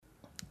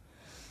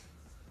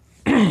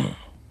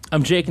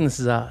I'm Jake and this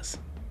is Oz.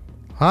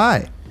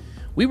 Hi.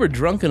 We were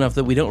drunk enough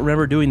that we don't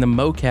remember doing the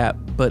mocap,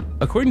 but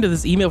according to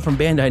this email from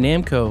Bandai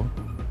Namco,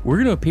 we're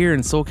going to appear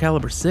in Soul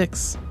Calibur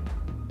 6.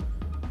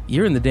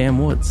 You're in the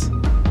damn woods.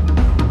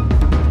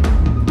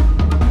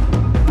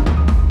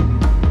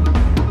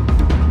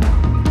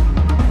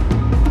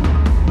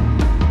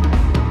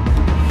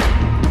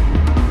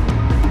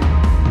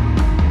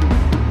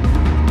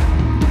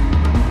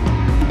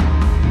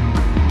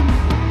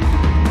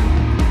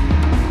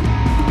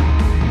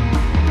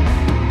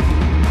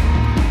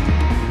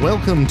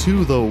 Welcome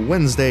to the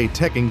Wednesday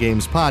Tech and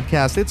Games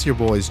podcast. It's your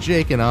boys,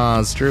 Jake and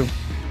Oz. True.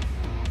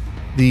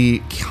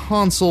 The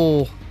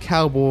console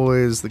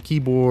cowboys, the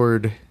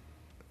keyboard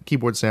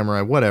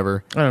samurai,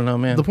 whatever. I don't know,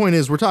 man. The point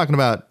is, we're talking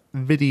about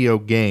video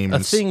games. A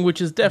thing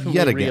which is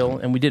definitely real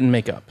and we didn't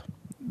make up.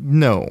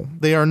 No,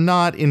 they are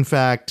not, in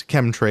fact,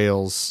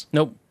 chemtrails.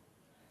 Nope.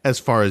 As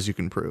far as you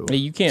can prove. Hey,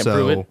 you can't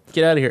prove it.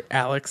 Get out of here,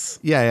 Alex.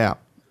 Yeah.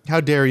 How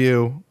dare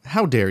you?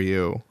 How dare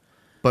you?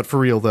 But for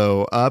real,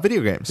 though,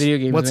 video games. Video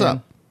games, What's man.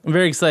 up? I'm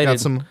very excited.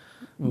 Got some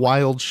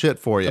wild shit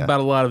for you.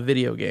 About a lot of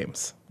video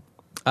games.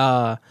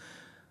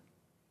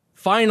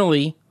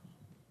 Finally,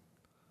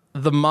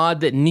 the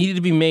mod that needed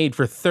to be made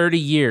for 30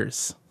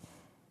 years.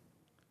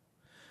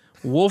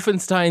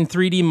 Wolfenstein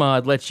 3D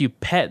mod lets you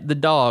pet the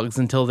dogs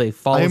until they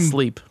fall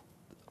asleep.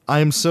 I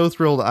am so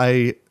thrilled.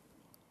 I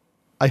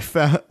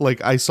found,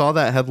 I saw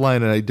that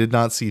headline and I did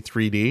not see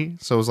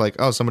 3D. So I was like,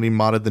 oh, somebody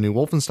modded the new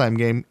Wolfenstein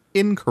game.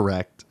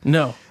 Incorrect.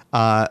 No.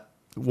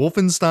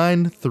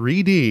 Wolfenstein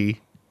 3D.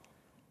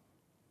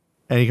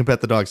 And you can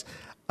pet the dogs.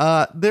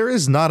 There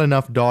is not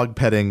enough dog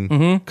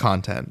petting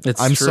content.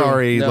 I'm true.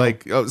 sorry.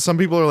 No. Some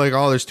people are like,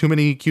 oh, there's too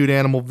many cute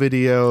animal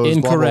videos.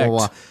 Incorrect. Blah, blah,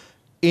 blah, blah.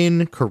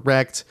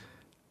 Incorrect.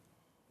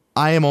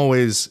 I am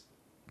always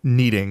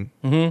needing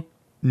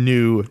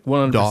new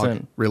 100%.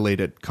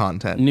 dog-related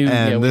content.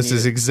 And this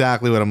is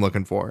exactly what I'm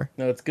looking for.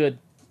 No, it's good.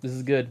 This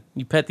is good.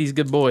 You pet these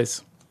good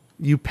boys.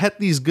 You pet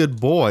these good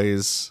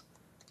boys.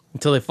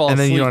 Until they fall asleep. And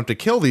then you don't have to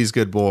kill these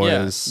good boys.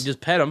 Yeah, you just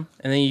pet them,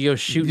 and then you go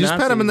shoot You just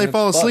pet them and they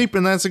fall asleep,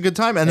 and that's a good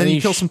time. And then you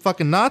kill some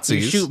fucking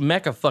Nazis. You shoot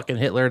Mecha fucking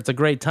Hitler. It's a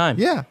great time.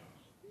 Yeah.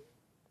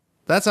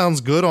 That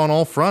sounds good on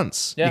all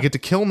fronts. Yeah. You get to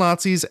kill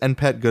Nazis and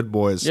pet good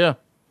boys. Yeah.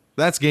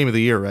 That's Game of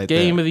the Year right there.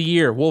 Game of the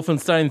Year.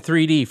 Wolfenstein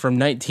 3D from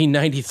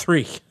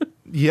 1993.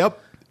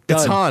 Yep.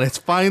 It's on. It's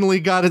finally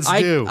got its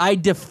due. I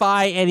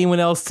defy anyone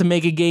else to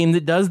make a game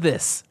that does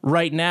this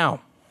right now.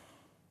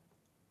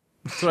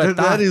 That's what I thought.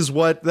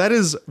 That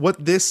is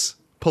what this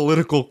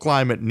political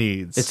climate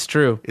needs. It's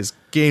true. Is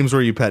games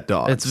where you pet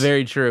dogs. It's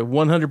very true.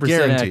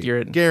 100%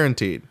 accurate.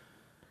 Guaranteed.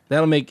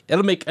 It'll make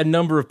a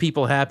number of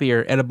people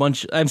happier, and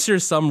I'm sure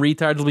some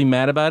retards will be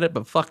mad about it,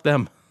 but fuck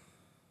them.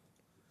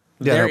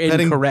 Yeah, They're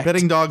incorrect.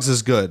 Petting dogs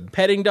is good.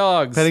 Petting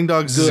dogs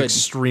is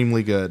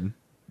extremely good.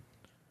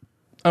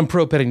 I'm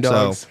pro petting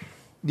dogs. So,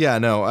 yeah,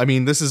 no, I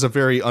mean, this is a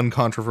very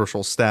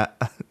uncontroversial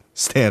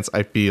stance,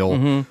 I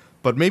feel.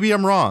 But maybe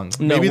I'm wrong.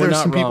 No, maybe there's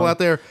some wrong. people out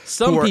there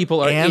Some who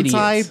people are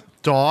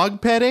anti-dog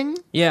petting.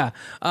 Yeah.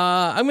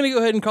 I'm going to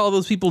go ahead and call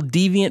those people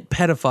deviant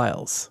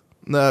pedophiles.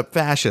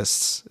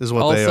 Fascists is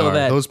what they Also are.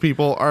 that Those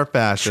people are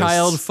fascists.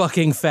 Child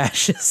fucking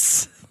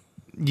fascists.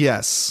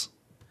 Yes.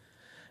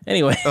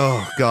 Anyway.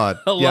 Oh, God.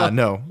 Yeah,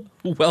 no.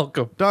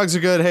 Welcome. Dogs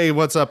are good. Hey,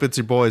 what's up? It's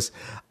your boys.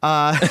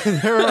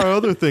 There are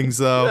other things,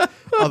 though,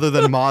 other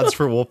than mods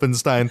for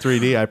Wolfenstein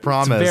 3D, I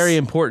promise. It's very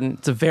important.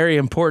 It's a very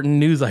important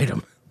news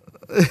item.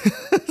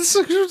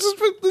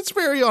 It's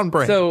very on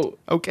brand. So,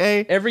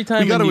 okay? Every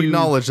time we got to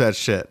acknowledge that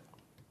shit.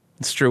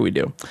 It's true, we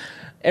do.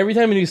 Every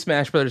time a new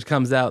Smash Brothers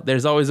comes out,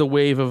 there's always a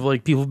wave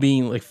of people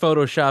being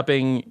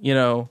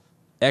photoshopping,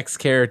 X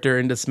character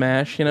into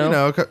Smash,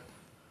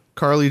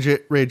 Carly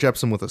Rae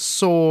Jepsen with a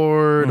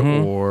sword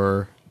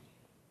or,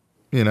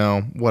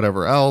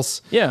 whatever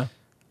else. Yeah.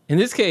 In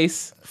this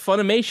case,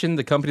 Funimation,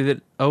 the company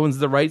that owns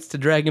the rights to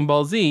Dragon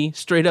Ball Z,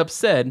 straight up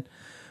said,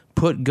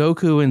 put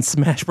Goku in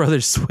Smash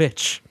Brothers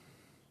Switch.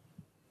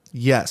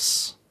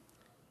 Yes.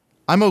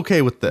 I'm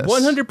okay with this.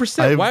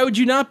 100%. Why would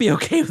you not be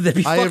okay with it? It'd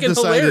be fucking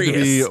hilarious. I have decided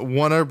to be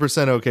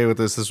 100% okay with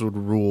this. This would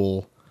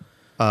rule.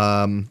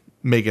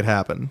 Make it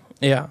happen.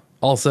 Yeah.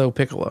 Also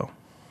Piccolo.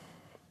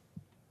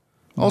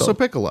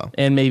 Piccolo.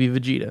 And maybe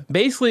Vegeta.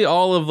 Basically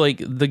all of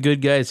the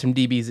good guys from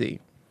DBZ.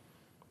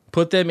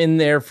 Put them in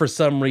there for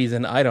some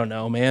reason. I don't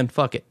know, man.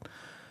 Fuck it.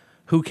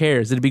 Who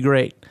cares? It'd be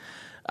great.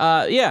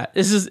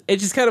 It's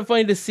just kind of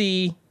funny to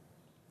see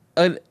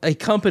a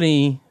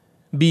company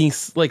being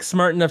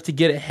smart enough to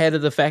get ahead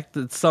of the fact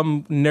that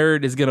some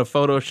nerd is going to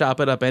Photoshop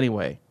it up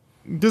anyway.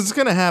 This is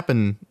going to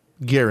happen,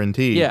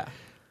 guaranteed. Yeah.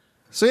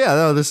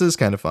 So this is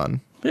kind of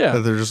fun. Yeah.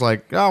 They're just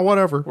like, oh,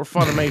 whatever. We're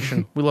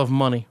Funimation. We love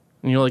money.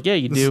 And you're like, yeah,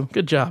 you do.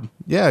 Good job.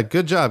 Yeah,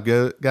 good job,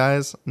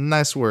 guys.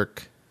 Nice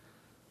work.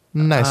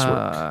 Nice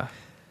work.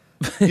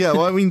 Yeah,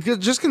 well, I mean,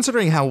 just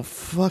considering how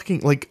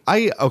fucking,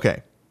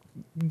 okay.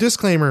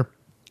 Disclaimer,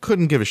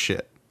 couldn't give a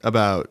shit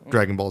about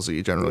Dragon Ball Z,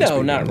 generally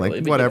speaking. No, not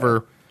really.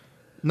 Whatever.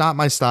 Not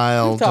my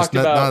style. Just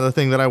not the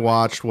thing that I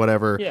watched,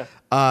 whatever.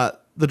 Yeah.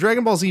 the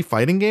Dragon Ball Z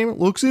fighting game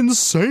looks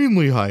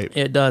insanely hype.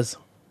 It does.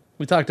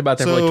 We talked about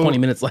that for like 20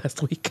 minutes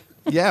last week.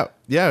 Yeah.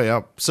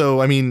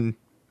 So I mean,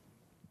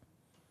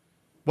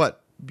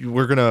 what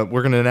we're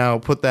gonna now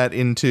put that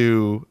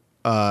into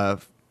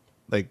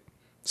like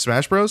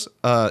Smash Bros.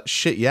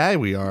 Shit, yeah,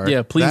 we are.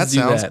 Yeah, please that do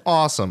sounds that.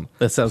 awesome.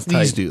 That sounds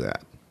please tight. do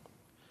that.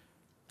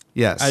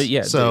 Yes.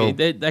 Yeah. So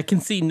I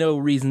can see no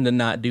reason to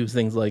not do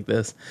things like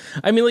this.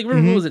 I mean, like, what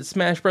was it?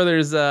 Smash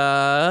Brothers.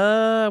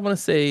 I want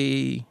to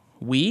say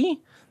Wii.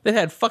 That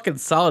had fucking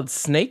Solid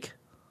Snake.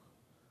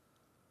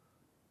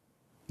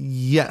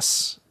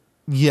 yes,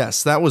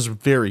 that was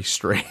very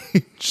strange.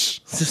 It's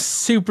just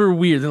super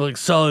weird. They're like,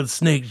 Solid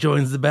Snake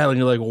joins the battle, and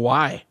you're like,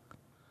 why?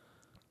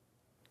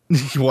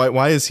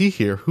 Why is he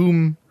here?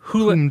 Whom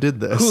did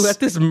this? Who let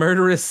this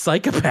murderous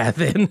psychopath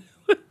in?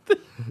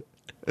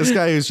 This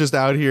guy who's just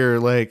out here,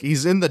 like,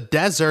 he's in the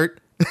desert.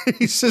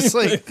 He's just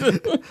like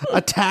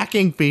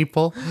attacking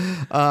people.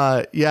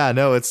 Yeah,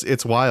 no,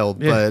 it's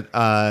wild, Yeah.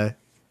 but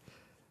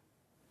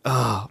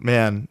oh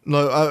man. No,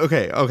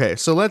 okay.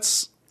 So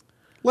let's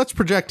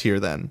project here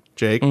then,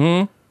 Jake.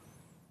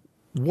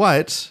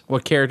 What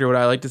character would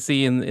I like to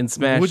see in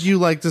Smash? would you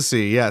like to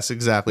see? Yes,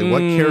 exactly. What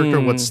character,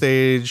 what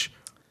stage?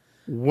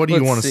 What do you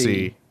Let's want to see.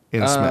 see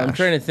in Smash? I'm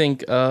trying to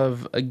think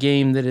of a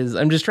game that is.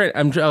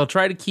 I'll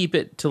try to keep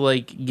it to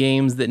like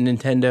games that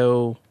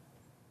Nintendo,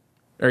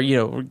 or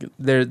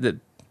they're the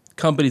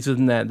companies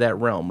within that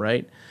realm,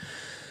 right?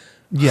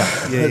 Yeah.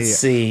 Let's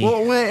see.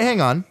 Well, wait, hang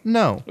on.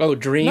 No. Oh,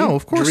 Dream. No,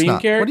 of course Dream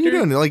not. Character? What are you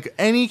doing? Like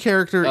any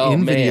character Oh,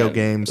 in video man.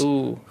 games,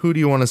 Ooh. who do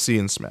you want to see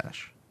in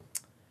Smash?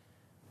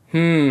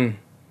 I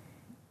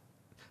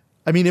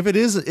mean, if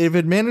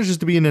it manages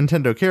to be a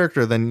Nintendo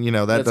character, then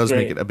that That's does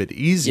make great. it a bit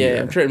easier.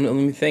 Yeah, let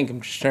me think.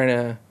 I'm just trying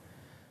to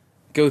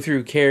go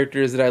through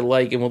characters that I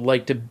like and would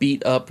like to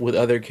beat up with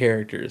other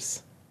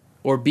characters,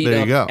 or beat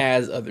There you up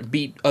go.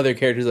 beat other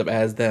characters up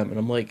as them. And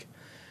I'm like,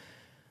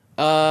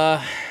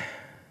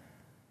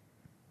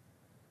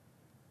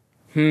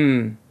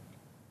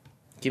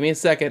 give me a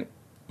second.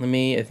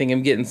 I think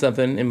I'm getting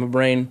something in my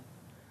brain.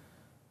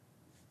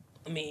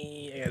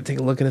 I gotta take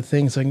a look at a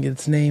thing so I can get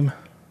its name.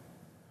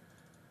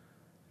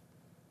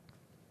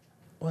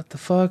 What the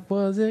fuck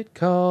was it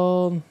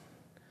called?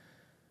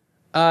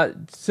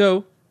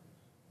 So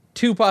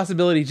two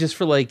possibilities just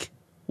for like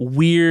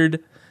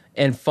weird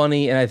and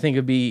funny, and I think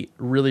it'd be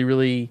really,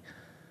 really,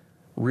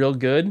 real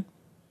good.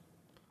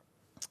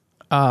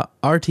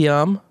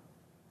 Artyom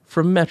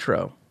from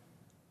Metro,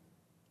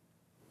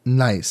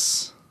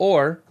 Nice.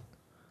 or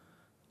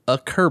a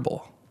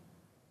Kerbal.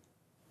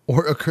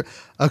 Or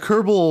a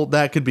Kerbal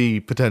that could be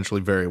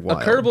potentially very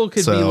wild. A Kerbal could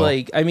be So,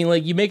 like,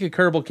 you make a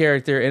Kerbal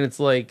character, and it's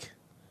like,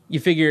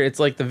 you figure it's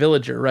like the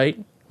Villager, right?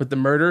 With the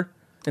murder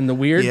and the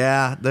weird.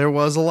 yeah, there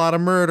was a lot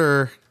of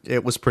murder.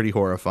 It was pretty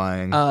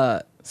horrifying.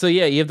 So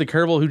yeah, you have the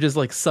Kerbal who just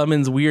like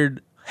summons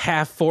weird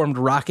half-formed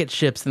rocket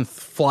ships and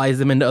flies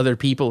them into other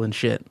people and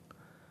shit.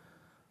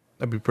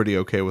 I'd be pretty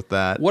okay with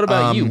that. What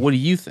about you? What do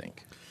you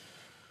think?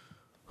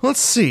 Let's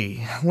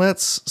see.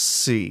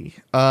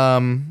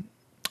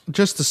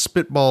 Just to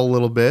spitball a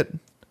little bit,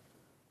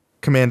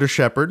 Commander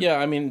Shepard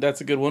Yeah, that's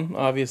a good one,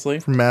 obviously.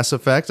 from Mass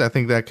Effect. I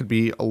think that could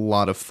be a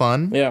lot of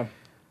fun. Yeah.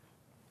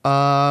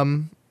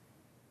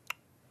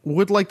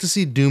 Would like to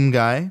see Doom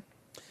Guy.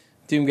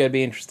 Doom Guy'd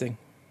be interesting.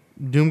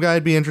 Doom Guy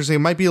would be interesting. It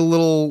might be a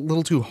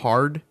little too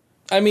hard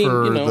for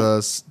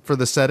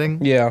the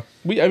setting. Yeah.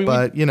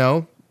 But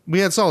we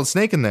had Solid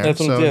Snake in there. That's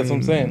what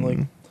I'm saying. Like,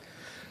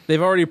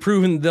 they've already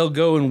proven they'll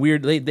go in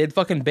weird. They'd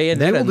fucking They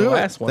Bayonetta will in the do it.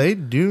 last one. They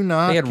do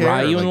not They had care.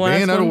 Ryu in the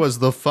last Bayonetta one? was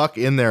the fuck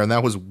in there, and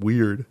that was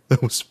weird.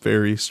 That was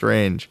very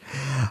strange.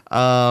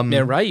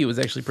 Yeah, Ryu was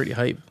actually pretty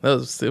hype.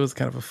 It was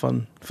kind of a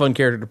fun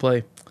character to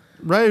play.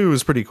 Ryu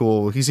was pretty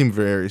cool. He seemed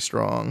very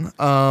strong.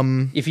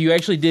 If you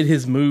actually did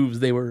his moves,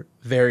 they were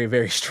very,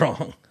 very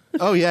strong.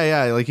 Oh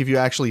yeah. Like if you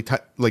actually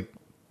did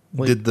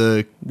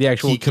the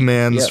actual key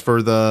commands yeah.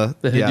 for the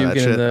The Hadouken that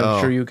shit. and the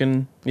Oh,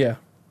 Shoryuken. Yeah.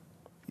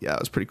 yeah, it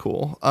was pretty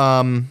cool.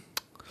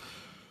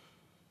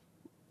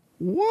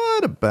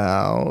 What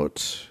about?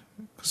 'Cause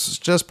I was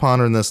just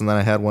pondering this, and then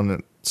I had one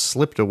that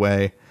slipped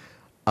away.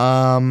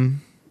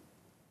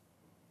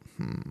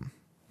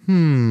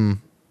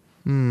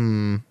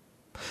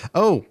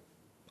 Oh,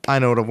 I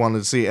know what I wanted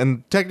to see,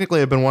 and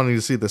technically, I've been wanting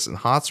to see this in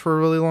HOTS for a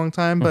really long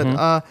time.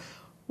 But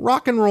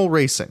rock and roll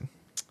racing,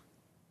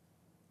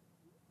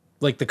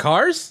 Like the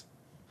cars?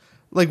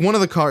 like one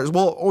of the cars.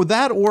 Well,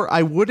 or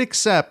I would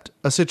accept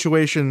a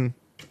situation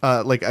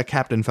like a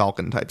Captain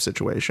Falcon type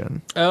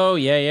situation. Oh,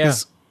 yeah.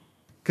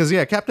 Because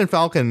Captain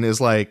Falcon is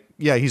like,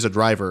 he's a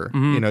driver.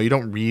 You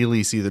don't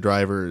really see the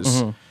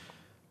drivers.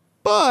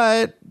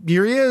 But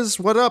here he is.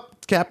 What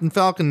up, Captain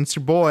Falcon? It's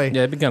your boy.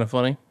 Yeah, it'd be kind of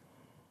funny.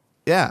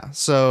 Yeah.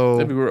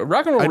 So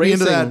Rock and roll I'd be racing.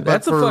 into that. But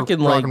That's a for fucking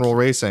rock like and roll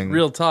racing.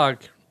 real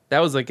talk. That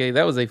was a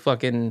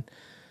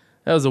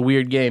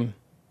weird game.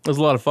 It was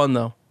a lot of fun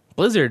though.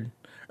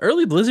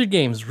 Early Blizzard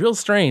games, real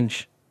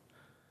strange.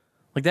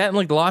 Like that, and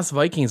like the Lost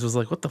Vikings was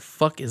like, what the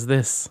fuck is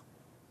this?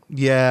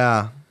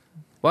 Yeah.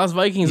 Lost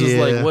Vikings was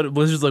Yeah. like what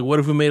Blizzard's like. What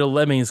if we made a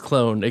Lemmings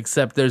clone?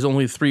 Except there's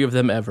only 3 of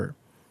them ever,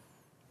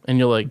 and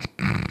you're like,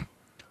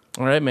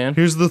 all right, man.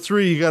 Here's the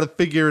 3. You got to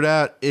figure it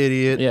out,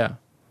 idiot. Yeah,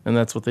 and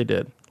that's what they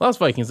did. Lost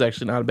Vikings is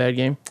actually not a bad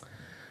game.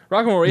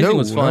 Rock'n'Roll Racing No,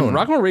 was fun. no.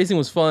 Rock'n'Roll Racing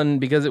was fun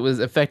because it was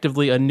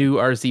effectively a new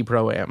RC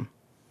Pro-Am.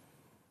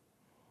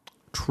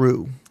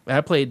 True.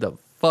 I played the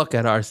fuck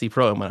out of RC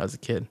Pro-Am when I was a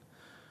kid.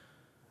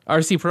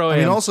 RC Pro-Am, I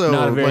mean, also,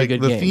 not a very like,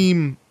 good the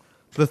game.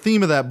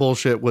 theme of that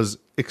bullshit was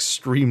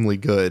extremely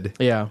good.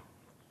 Yeah.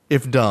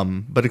 If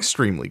dumb, but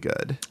extremely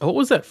good. What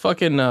was that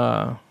fucking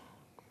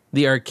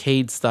the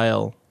arcade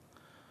style?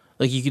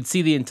 Like you could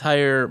see the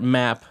entire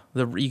map,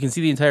 you can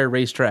see the entire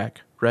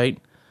racetrack, right?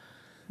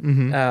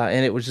 Mm-hmm.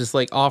 And it was just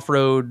like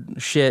off-road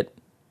shit.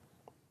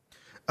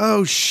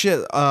 Oh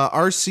shit!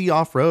 RC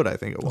Off Road, I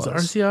think it was.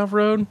 Was it RC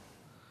off-road?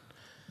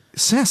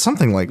 Yeah,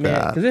 something like Yeah,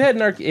 that. because it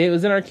had it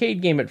was an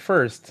arcade game at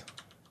first.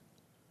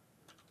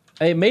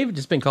 It may have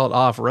just been called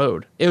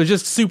off-road. It was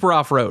just super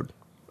off-road.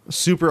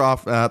 Super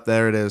off.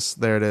 There it is.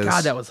 There it is.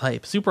 God, that was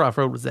hype. Super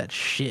off-road was that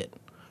shit.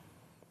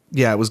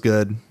 Yeah, it was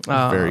good. It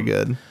was very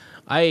good.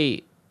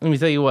 Let me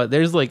tell you what.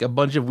 There's like a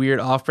bunch of weird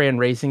off-brand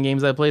racing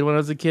games I played when I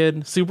was a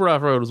kid. Super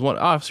off-road was one.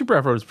 Super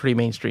off-road was pretty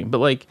mainstream, but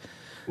like,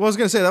 Well, I was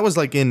gonna say that was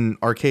like in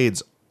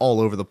arcades all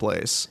over the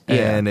place,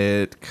 Yeah. and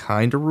it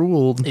kind of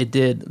ruled. it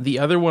did. The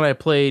other one I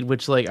played,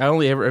 which like I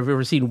only I've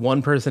ever seen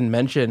one person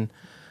mention,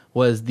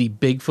 was the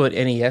Bigfoot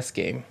NES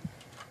game.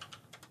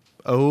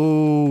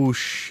 Oh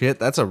shit,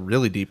 that's a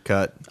really deep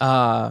cut.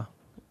 Yeah,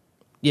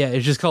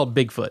 it's just called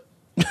Bigfoot.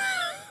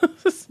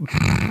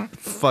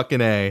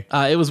 Fucking A.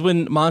 It was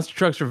when monster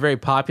trucks were very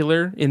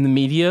popular in the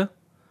media.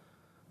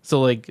 So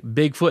like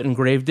Bigfoot and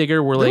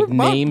Gravedigger were like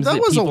names that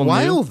was a people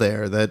while knew.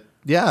 there. That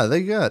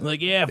they got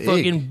Like yeah, big.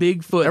 fucking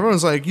Bigfoot.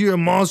 Everyone's like, yeah,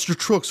 monster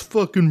trucks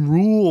fucking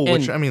rule. And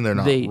Which I mean, they're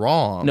not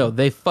wrong. No,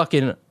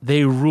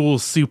 they rule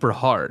super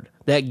hard.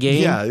 That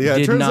game Yeah.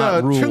 did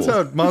not rule. Turns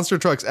out monster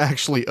trucks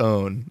actually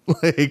own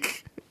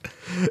like.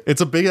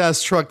 It's a big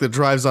ass truck that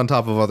drives on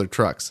top of other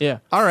trucks. Yeah.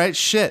 All right.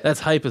 Shit.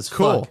 That's hype as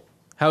Cool. fuck.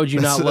 How would you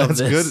not love that's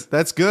this? good.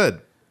 That's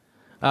good.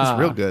 That's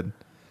real good.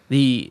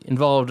 The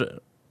involved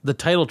the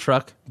title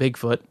truck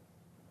Bigfoot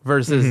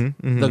versus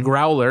the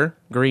Growler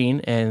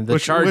green and the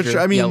Charger Which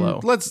I mean,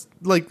 yellow.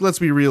 let's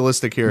be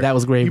realistic here. That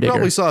was Gravedigger. You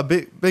probably saw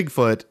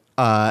Bigfoot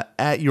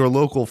at your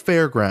local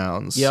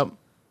fairgrounds. Yep.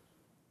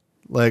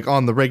 Like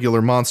on the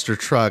regular monster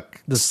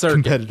truck, The circuit.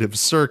 competitive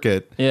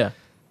circuit. Yeah.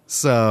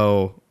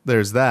 So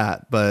there's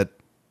that, but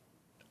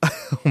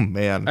oh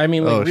man, I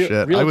mean, like, oh real-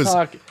 shit, real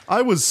talk-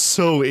 I was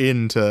so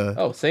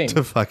into Same.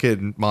 to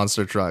fucking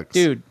monster trucks,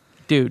 Dude.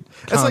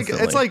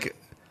 It's like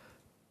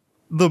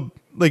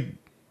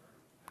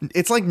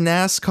it's like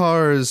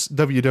NASCAR's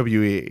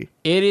WWE.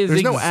 it is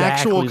There's no exactly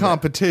actual that.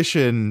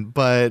 competition,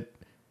 but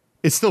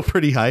it's still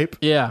pretty hype,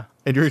 Yeah.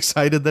 and you're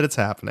excited that it's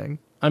happening.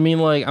 I mean,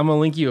 like, I'm gonna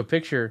link you a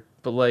picture,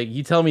 but like,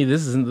 you tell me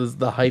this isn't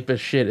the hypest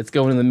shit. It's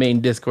going in the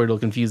main Discord. It'll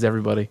confuse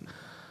everybody.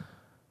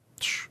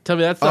 Tell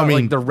me that's not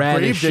like the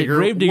raddest shit.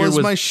 Gravedigger was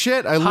my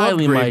shit. I love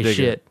highly my Gravedigger.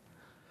 shit.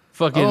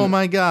 Fucking. Oh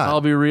my God.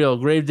 I'll be real.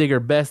 Gravedigger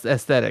best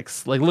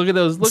aesthetics. Like, look at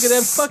those. Look at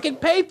that fucking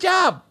paint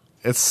job.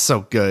 It's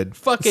so good.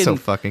 Fucking- so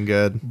fucking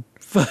good.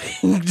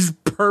 Fucking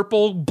just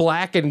purple,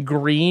 black, and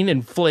green,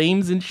 and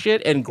flames and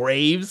shit, and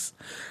graves.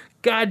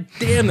 God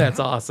damn, that's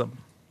awesome.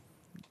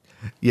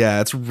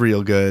 Yeah, it's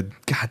real good.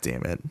 God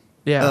damn it.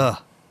 Yeah.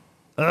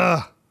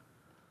 Ugh.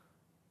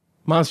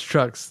 Monster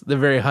trucks. They're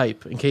very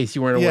hype. In case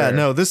you weren't aware. Yeah,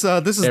 no, this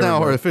is now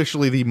Everyone.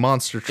 officially the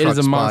Monster It Trucks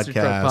is a monster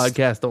podcast. truck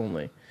podcast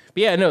only.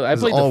 But yeah, no, I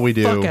played all the we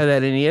do. fuck out of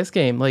that NES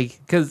game, like,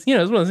 because you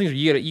know it's one of those things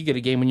where you get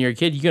a game when you're a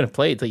kid, you're gonna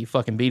play it till you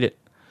fucking beat it.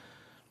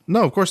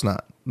 No, of course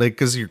not. Like,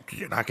 because you're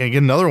not gonna get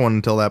another one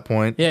until that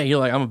point. Yeah, you're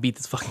like, I'm gonna beat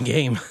this fucking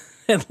game,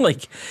 and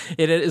like,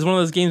 it is one of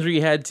those games where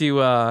you had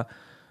to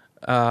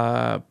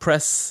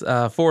press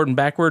forward and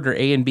backward or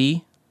A and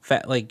B,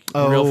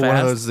 real one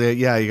fast. of those.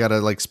 Yeah, you gotta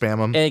like spam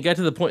them. And it got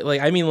to the point,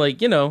 like, I mean,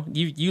 like, you know,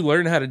 you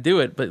learn how to do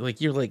it, but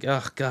like, you're like,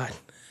 oh god.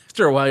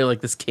 After a while, you're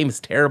like, this game is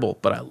terrible,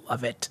 but I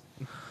love it.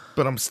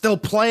 But I'm still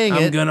playing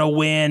I'm it. gonna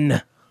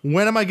win.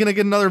 When am I gonna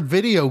get another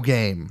video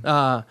game?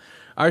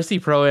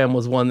 RC Pro-Am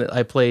was one that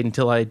I played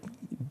until I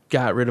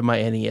got rid of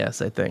my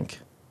NES, I think.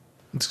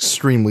 It's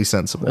extremely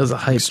sensible. It was a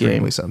hype extremely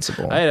game.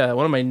 sensible. I had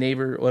one of my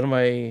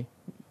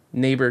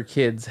neighbor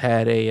kids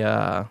had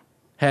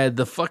had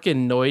the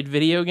fucking Noid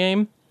video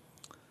game.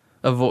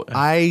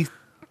 I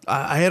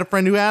had a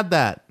friend who had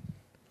that.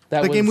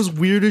 That game was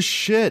weird as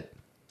shit.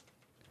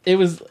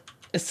 It's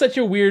such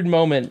a weird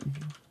moment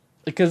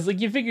because like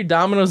you figure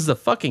Domino's is a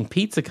fucking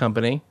pizza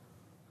company.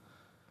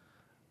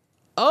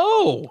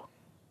 Oh,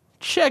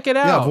 check it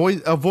out. Yeah,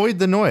 avoid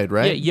the Noid, Yeah,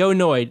 right? Yo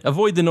Noid.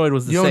 Avoid the Noid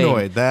was the same.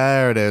 Yonoid.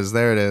 There it is.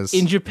 There it is.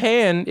 In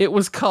Japan, it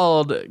was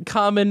called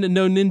Kamen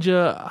no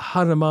Ninja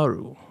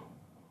Hanamaru.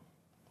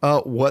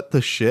 What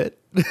the shit?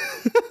 Masked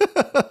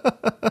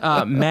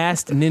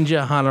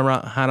Ninja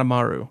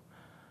Hanamaru.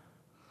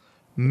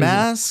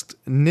 Masked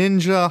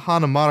Ninja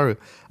Hanamaru.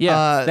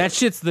 Yeah, that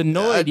shit's the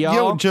Noid,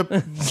 y'all.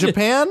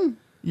 Japan?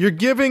 You're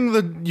giving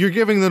the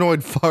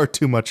Noid far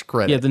too much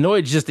credit. Yeah, the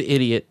Noid's just an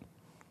idiot.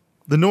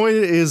 The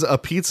Noid is a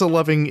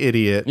pizza-loving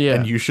idiot, Yeah.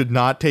 and you should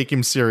not take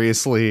him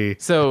seriously.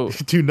 So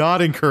Do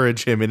not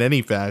encourage him in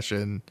any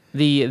fashion.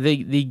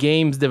 the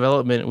game's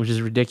development, which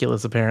is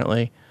ridiculous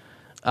apparently,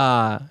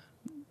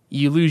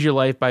 you lose your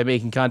life by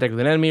making contact with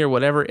an enemy or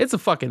whatever. It was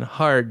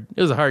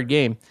a hard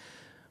game.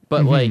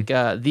 But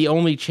the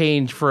only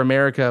change for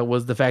America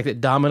was the fact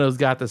that Domino's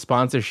got the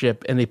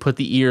sponsorship and they put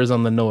the ears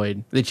on the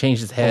Noid. They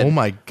changed his head. Oh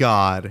my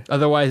god.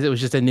 Otherwise, it was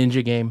just a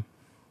ninja game.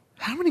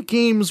 How many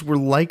games were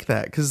like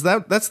that? Because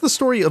that's the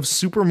story of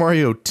Super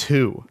Mario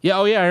 2. Yeah,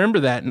 oh yeah, I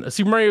remember that. And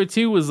Super Mario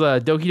 2 was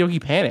Doki Doki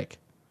Panic.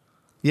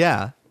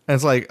 Yeah. And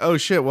it's like, oh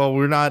shit, well,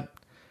 we're not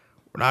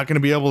going to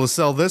be able to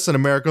sell this in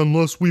America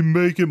unless we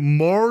make it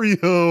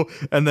Mario.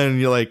 And then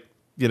you're like,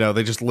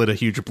 they just lit a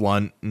huge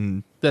blunt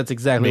and That's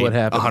exactly what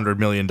happened. $100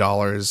 million.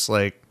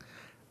 Like,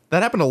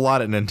 that happened a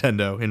lot at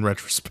Nintendo in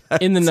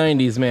retrospect. In the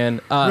 90s,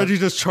 man. Reggie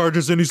just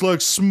charges in. He's like,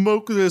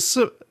 smoke this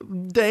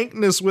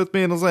dankness with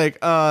me. And I was like,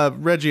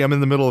 Reggie, I'm in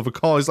the middle of a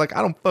call. He's like,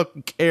 I don't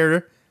fucking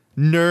care,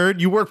 nerd.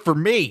 You work for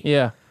me.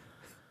 Yeah.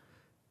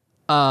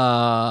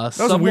 That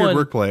was a weird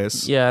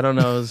workplace. Yeah, I don't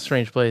know. It was a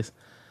strange place.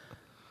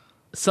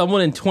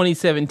 Someone in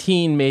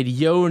 2017 made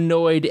Yo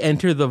Noid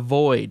Enter the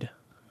Void.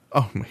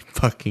 Oh my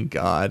fucking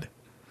god.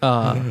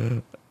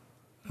 We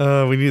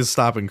need to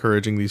stop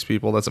encouraging these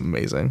people. That's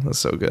amazing. That's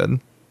so good.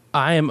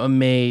 I am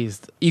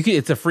amazed.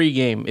 It's a free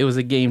game. It was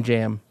a game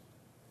jam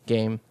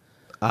game.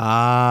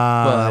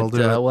 That'll But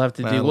do it.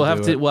 we'll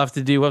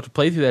have to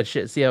play through that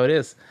shit, see how it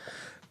is.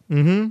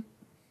 Mm-hmm.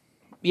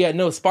 Yeah,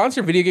 no,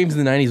 sponsored video games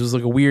in the 90s was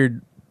like a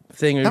weird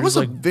thing. That was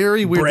a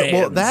very weird. Well,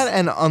 brands. that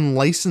and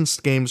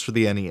unlicensed games for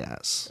the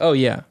NES. Oh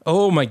yeah.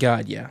 Oh my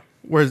god, yeah.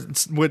 Where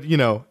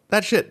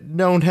that shit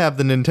don't have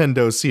the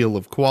Nintendo seal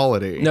of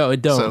quality. No,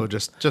 it don't. So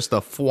just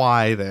a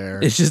fly there.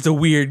 It's just a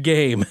weird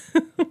game.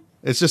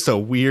 It's just a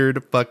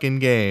weird fucking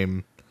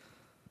game.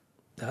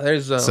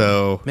 There's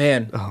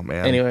man. Oh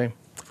man. Anyway,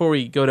 before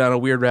we go down a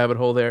weird rabbit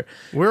hole there,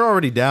 We're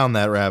already down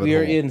that rabbit we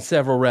hole. are in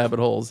several rabbit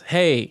holes.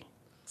 Hey,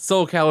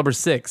 Soul Calibur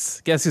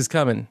 6. Guess who's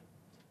coming?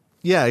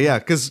 Yeah,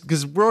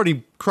 because we're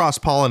already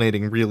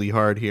cross-pollinating really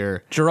hard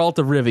here. Geralt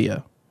of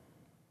Rivia.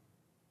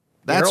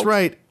 That's Geralt?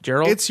 right.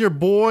 Geralt? It's your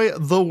boy,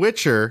 The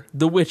Witcher.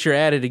 The Witcher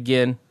at it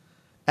again.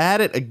 At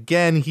it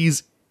again.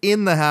 He's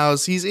in the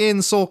house. He's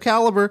in Soul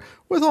Calibur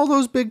with all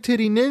those big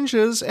titty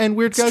ninjas and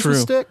weird guys true.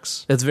 with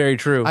sticks. That's very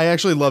true. I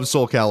actually love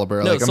Soul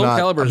Calibur. No, Soul I'm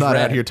Calibur's not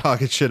rad. out here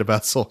talking shit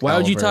about Soul Calibur. Why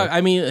would you talk?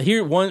 I mean,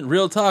 here, one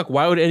real talk.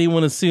 Why would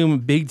anyone assume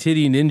big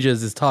titty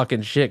ninjas is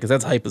talking shit? Because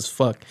that's hype as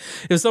fuck.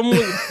 If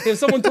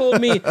someone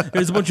told me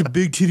there's a bunch of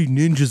big titty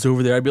ninjas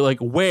over there, I'd be like,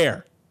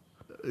 where?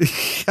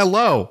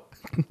 Hello.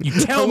 You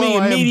tell me Hello,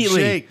 I am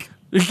immediately. Jake.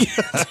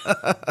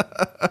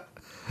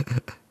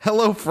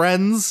 Hello,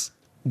 friends.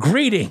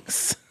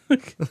 Greetings.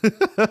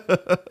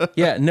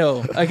 Yeah,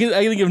 no, I can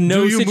think of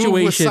no Do you situation.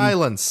 move with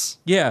silence?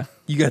 Yeah,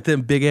 you got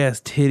them big ass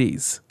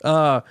titties.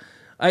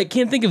 I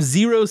can't think of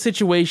zero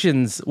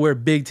situations where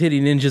big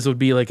titty ninjas would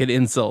be like an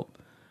insult.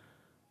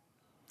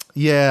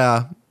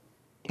 Yeah.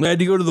 I had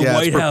to go to the Yeah,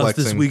 it's White House this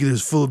perplexing. week and it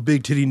was full of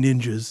big titty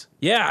ninjas.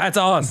 Yeah, that's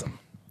awesome.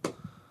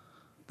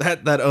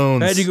 That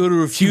owns. I had to go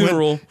to a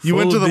funeral. You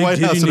went full to of the big White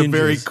House at titty a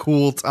very ninjas.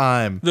 cool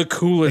time. The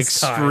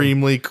coolest time.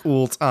 Extremely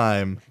cool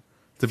time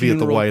to be at the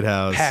Funeral White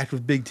House. packed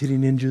with big titty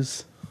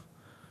ninjas.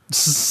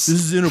 This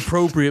is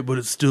inappropriate, but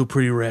it's still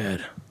pretty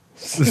rad.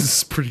 This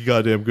is pretty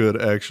goddamn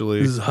good, actually.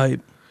 This is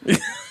hype.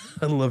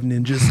 I love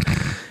ninjas.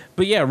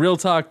 But yeah, real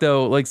talk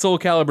though, like Soul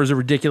Calibur is a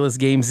ridiculous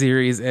game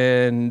series,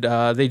 and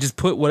they just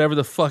put whatever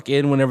the fuck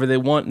in whenever they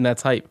want, and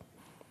that's hype.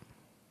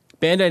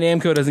 Bandai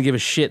Namco doesn't give a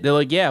shit. They're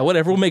like, yeah,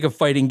 whatever, we'll make a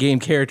fighting game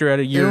character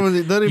out of your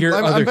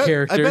other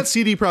character. I bet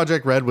CD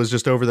Projekt Red was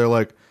just over there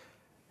like,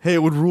 hey,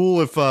 it would rule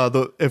if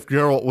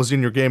Geralt was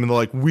in your game, and they're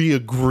like, we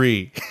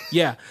agree.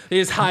 Yeah, they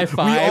just high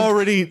five.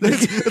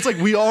 It's like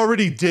we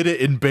already did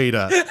it in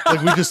beta. Like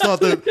we just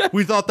thought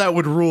that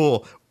would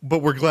rule,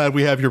 but we're glad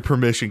we have your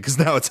permission because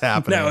now it's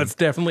happening. Now it's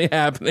definitely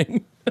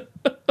happening.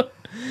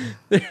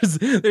 There's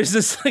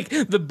this like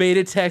the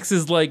beta text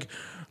is like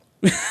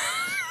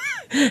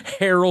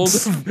Herald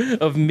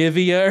of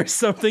Mivia or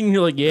something.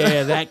 You're like,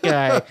 yeah, that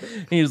guy.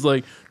 And he's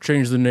like,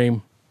 change the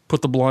name,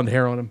 put the blonde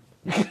hair on him,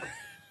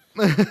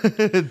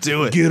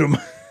 Do it. get him.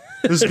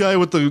 This guy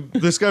with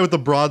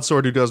the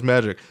broadsword who does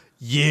magic.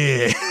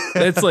 Yeah.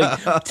 It's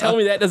like, tell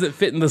me that doesn't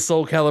fit in the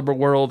Soul Calibur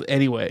world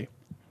anyway.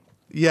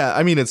 Yeah,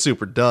 I mean it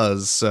super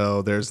does,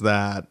 so there's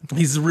that.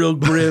 He's real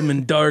grim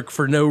and dark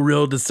for no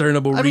real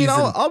discernible I mean,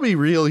 reason. I'll be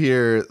real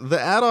here. The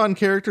add-on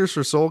characters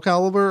for Soul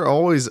Calibur are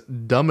always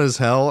dumb as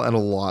hell and a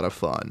lot of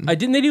fun.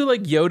 Didn't they do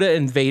like Yoda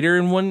and Vader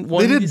in one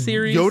They did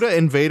series? Yoda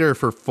and Vader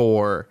for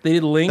 4. They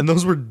did Link. And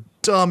those were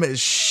dumb as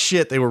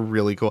shit. They were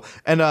really cool.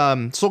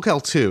 And Soul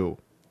Cal 2,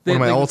 one of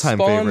my all-time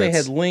Spawn, favorites. They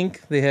had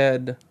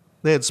Link.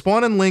 They had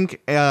Spawn and Link,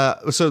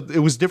 so it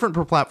was different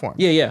per platform.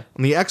 yeah.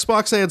 On the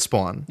Xbox, they had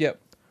Spawn. Yep.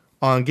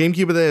 On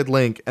GameCube, they had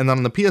Link. And then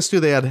on the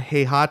PS2, they had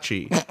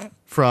Heihachi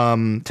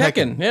from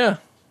Tekken. Yeah.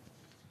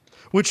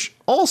 Which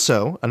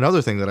also,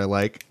 another thing that I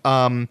like,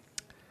 Yoshimitsu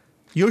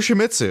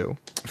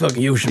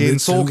Fucking Yoshimitsu. in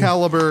Soul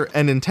Calibur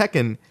and in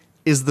Tekken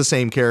is the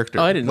same character.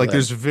 Oh, I didn't know that.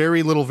 There's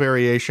very little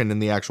variation in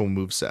the actual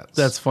movesets.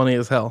 That's funny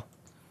as hell.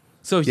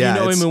 So if Yeah, you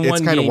know him in it's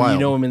one kinda game, wild. you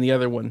know him in the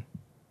other one.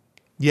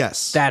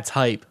 Yes. That's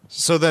hype.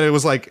 So that it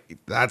was like,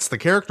 that's the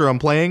character I'm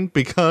playing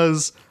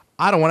because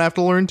I don't want to have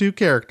to learn 2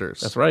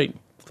 characters. That's right.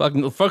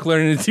 Fuck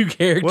learning the 2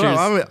 characters.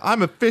 Well,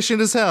 I'm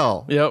efficient as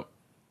hell. Yep.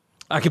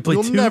 I could play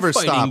You'll 2 never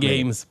fighting stop me.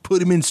 games.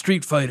 Put him in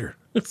Street Fighter.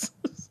 Put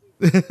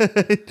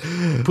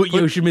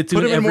Yoshimitsu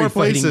put in him in every more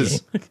fighting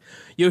places. game. Put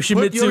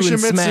Yoshimitsu in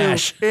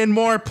Smash. in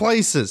more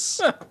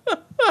places.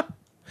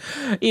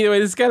 Either way,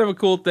 this is kind of a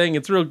cool thing.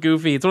 It's real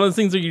goofy. It's one of those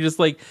things where you just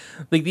like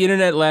the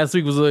internet last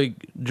week was like,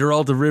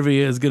 Geralt of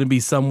Rivia is going to be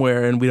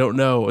somewhere and we don't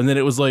know. And then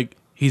it was like,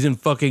 he's in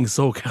fucking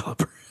Soul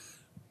Calibur.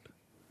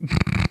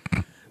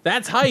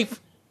 That's hype.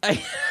 I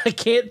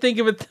can't think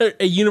of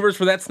a universe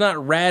where that's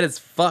not rad as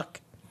fuck.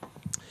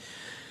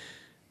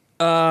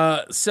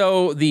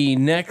 So the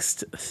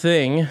next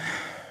thing,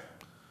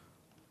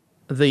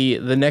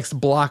 the next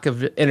block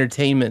of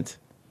entertainment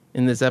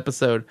in this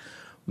episode,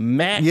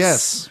 Max.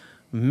 Yes.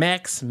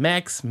 Max.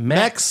 Mechs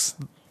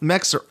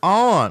are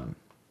on.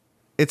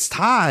 It's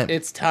time.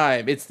 It's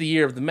time. It's the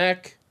year of the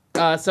mech.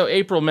 So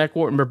April Mech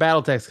War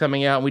Battletech's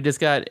coming out. We just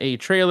got a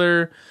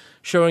trailer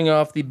showing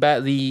off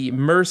the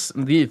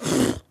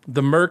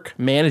Merc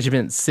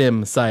management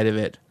sim side of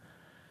it.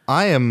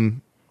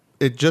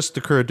 It just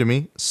occurred to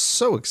me,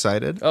 so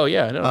excited. Oh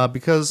yeah, I know.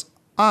 Because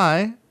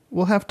I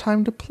will have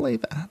time to play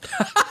that.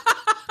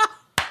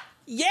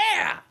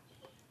 Yeah,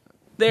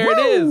 there it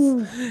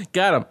is.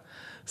 Got him.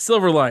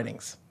 Silver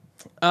linings.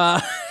 All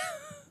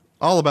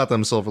about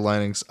them silver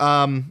linings.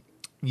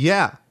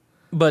 Yeah.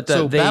 But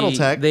So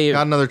Battletech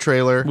got another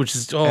trailer, which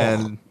is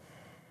and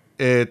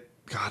it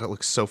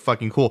looks so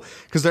fucking cool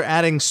because they're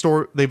adding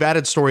they've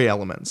added story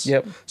elements.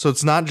 Yep. So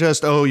it's not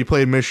just you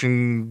played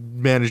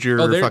mission, manage your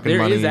fucking there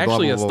money. is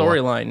actually blah, a blah, blah, blah.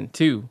 storyline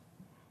too.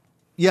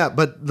 Yeah,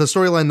 but the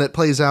storyline that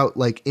plays out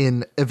like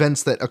in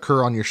events that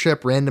occur on your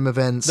ship, random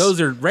events.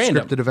 Those are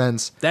random. Scripted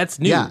events. That's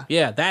new.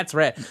 Yeah, that's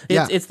rad.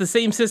 It's the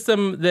same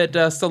system that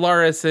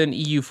Stellaris and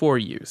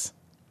EU4 use.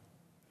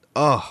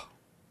 Oh.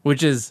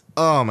 Which is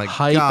Oh my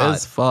hype god.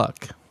 as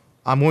fuck.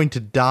 I'm going to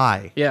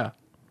die. Yeah.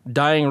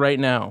 Dying right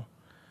now.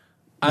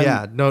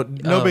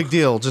 No big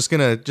deal. Just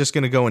gonna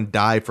go and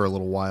die for a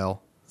little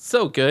while.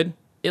 So good.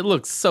 It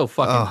looks so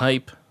fucking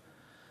hype.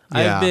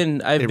 Yeah, I've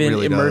been it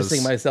really immersing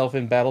does. myself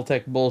in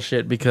BattleTech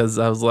bullshit because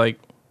I was like,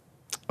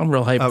 I'm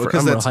real hype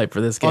for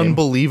this game.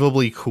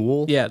 Unbelievably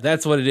cool. Yeah,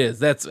 that's what it is.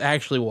 That's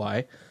actually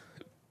why.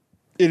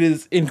 It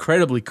is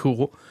incredibly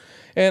cool.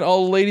 And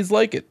all the ladies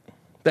like it.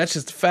 That's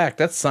just a fact.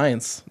 That's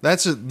science.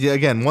 That's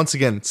once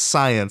again,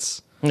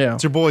 science. Yeah.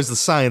 It's your boys, the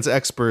science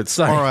experts,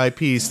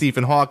 R.I.P.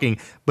 Stephen Hawking,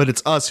 but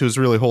it's us who's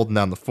really holding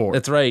down the fort.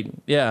 That's right.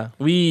 Yeah.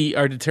 We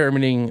are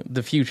determining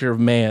the future of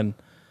man.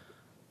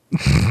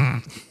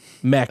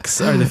 Mechs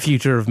are the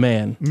future of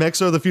man.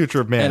 Mechs are the future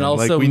of man. And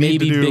also we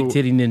maybe need to do, big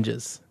titty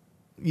ninjas.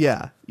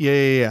 Yeah.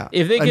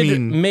 If they could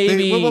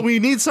maybe... we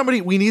need somebody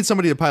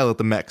to pilot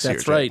the mechs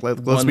That's here. right.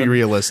 Let's be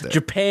realistic.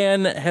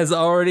 Japan has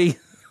already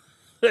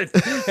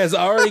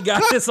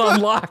got this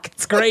on lock.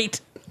 It's great.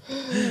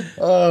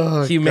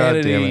 Oh,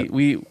 Humanity, God damn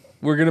it.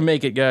 we're gonna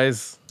make it,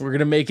 guys. We're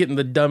gonna make it in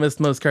the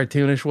dumbest, most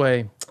cartoonish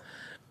way.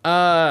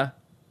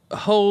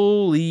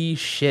 Holy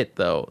shit,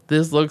 though,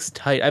 this looks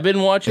tight. I've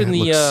been watching It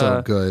looks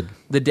so good.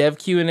 the dev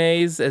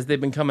Q&As as they've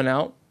been coming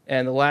out,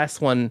 and the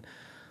last one,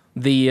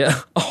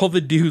 all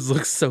the dudes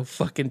look so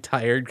fucking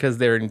tired because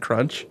they're in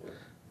crunch.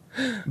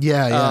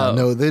 Yeah.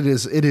 No, it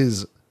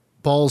is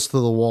balls to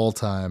the wall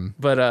time.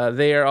 But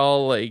they are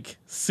all like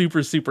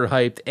super, super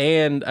hyped.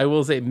 And I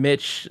will say,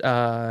 Mitch,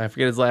 I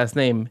forget his last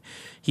name.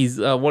 He's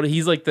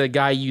he's like the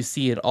guy you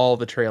see in all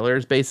the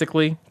trailers,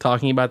 basically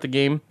talking about the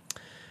game.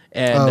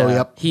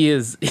 And he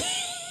is.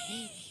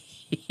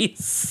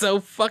 He's so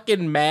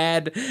fucking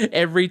mad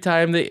every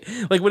time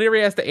whenever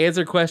he has to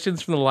answer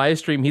questions from the live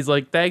stream, he's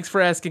like, "Thanks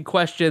for asking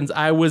questions.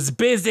 I was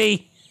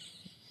busy."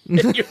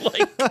 And you're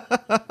like,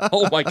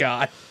 "Oh my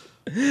god."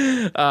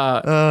 And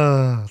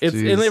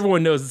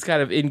everyone knows it's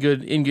kind of in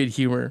good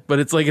humor, but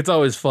it's like it's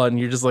always fun.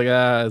 You're just like,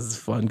 this is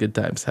fun, good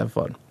times, have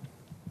fun.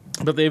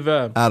 But they've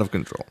out of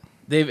control.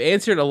 They've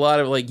answered a lot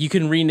of you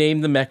can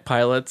rename the mech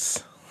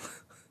pilots,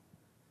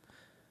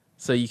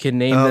 so you can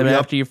name them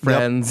after your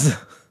friends,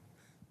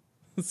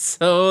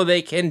 so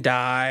they can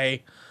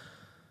die.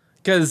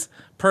 Because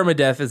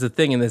permadeath is a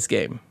thing in this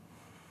game.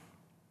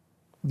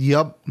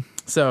 Yep.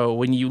 So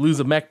when you lose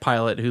a mech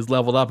pilot who's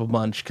leveled up a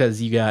bunch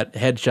because you got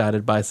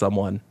headshotted by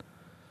someone,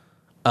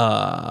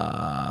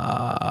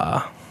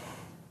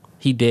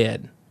 he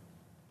dead.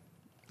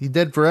 He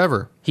dead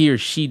forever. He or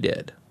she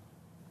dead.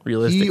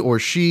 Realistic. He or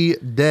she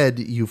dead,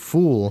 you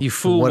fool. You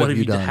fool, what have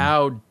you done?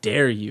 How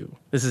dare you?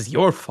 This is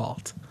your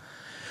fault.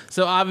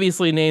 So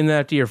obviously name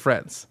that to your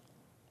friends.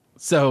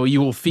 So you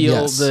will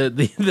feel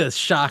the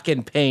shock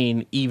and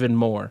pain even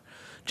more.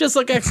 Just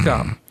like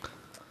XCOM.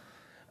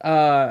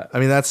 I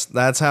mean,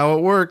 that's how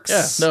it works.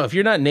 Yeah. No, if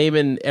you're not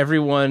naming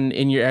everyone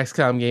in your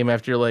XCOM game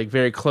after like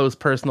very close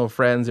personal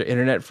friends or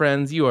internet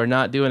friends, you are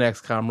not doing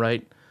XCOM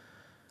right.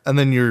 And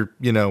then you're,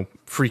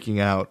 freaking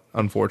out,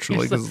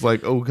 unfortunately, because it's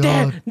like, oh god,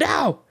 Dad,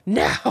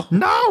 no,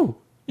 no,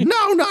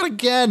 not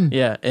again.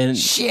 Yeah, and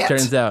Shit.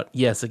 Turns out,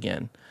 yes,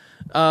 again.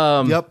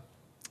 Yep.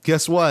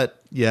 Guess what?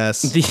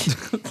 Yes.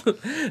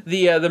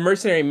 The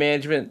mercenary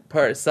management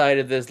side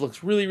of this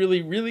looks really,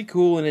 really, really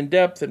cool and in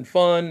depth and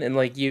fun. And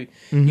like you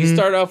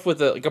start off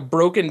with a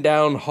broken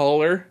down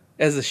hauler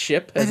as a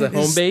ship, as a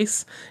home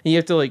base, and you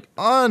have to like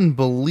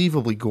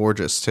unbelievably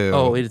gorgeous too.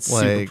 Oh, it's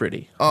super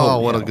pretty. Oh,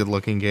 what a good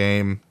looking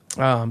game.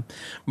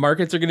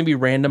 Markets are going to be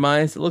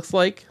randomized, it looks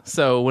like.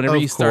 So whenever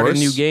you start a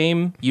new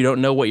game, you don't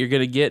know what you're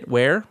going to get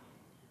where.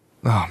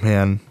 Oh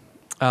man.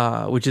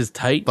 Which is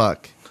tight.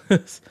 Fuck.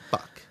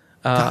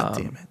 God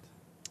damn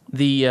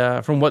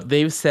it. From what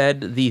they've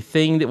said, the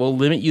thing that will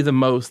limit you the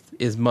most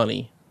is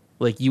money.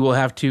 Like you will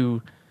have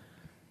to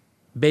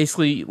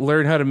basically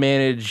learn how to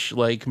manage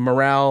like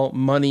morale,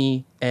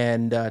 money,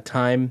 and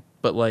time.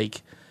 But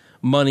like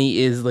money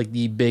is like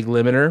the big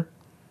limiter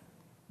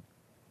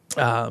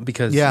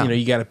because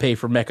you got to pay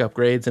for mech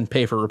upgrades and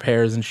pay for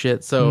repairs and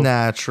shit. So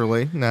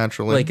naturally,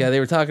 like they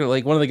were talking,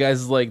 like one of the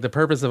guys is like the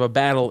purpose of a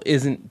battle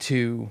isn't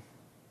to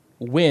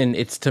win;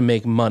 it's to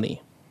make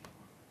money.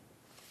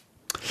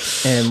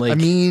 And like, I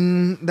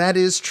mean, that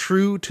is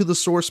true to the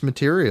source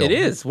material. It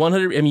is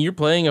 100. I mean, you're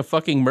playing a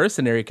fucking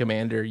mercenary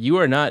commander. You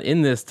are not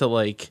in this to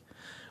like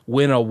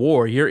win a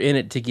war. You're in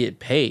it to get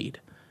paid.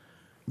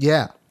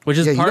 Yeah, which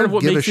is part of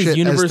what makes this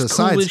universe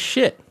cool as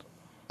shit.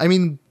 I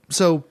mean,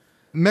 so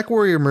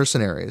MechWarrior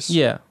Mercenaries,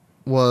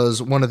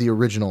 was one of the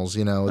originals.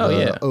 The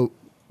OG,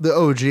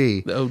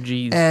 the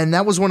OGs, and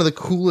that was one of the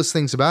coolest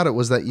things about it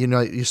was that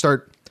you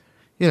start,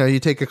 you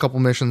take a couple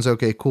missions,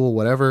 okay, cool,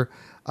 whatever,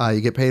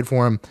 you get paid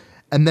for them.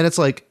 And then it's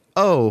like,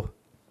 we're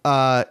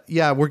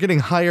getting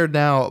hired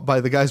now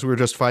by the guys we were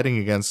just fighting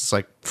against. It's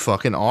like,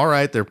 fucking all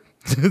right. They're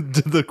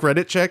the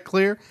credit check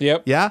clear?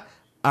 Yep. Yeah?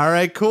 All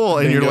right, cool.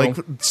 And you're like,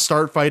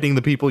 start fighting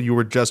the people you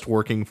were just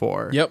working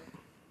for. Yep.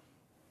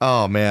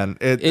 Oh, man.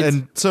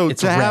 And so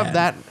to have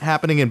that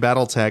happening in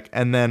BattleTech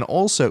and then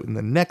also in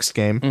the next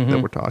game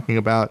that we're talking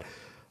about,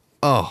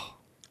 oh,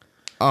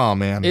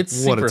 man.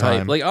 It's what super a time.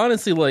 hype. Like,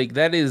 honestly,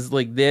 that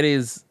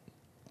is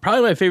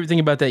probably my favorite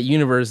thing about that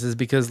universe is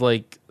because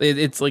like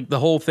it's like the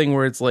whole thing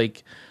where it's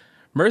like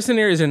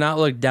mercenaries are not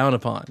looked down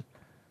upon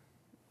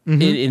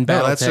in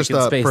BattleTech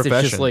and space. Profession.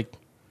 It's just like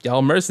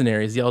y'all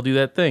mercenaries, y'all do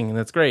that thing, and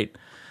that's great.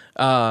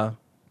 Because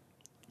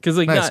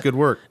like nice, good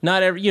work.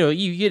 Not every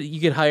you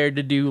get hired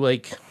to do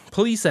like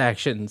police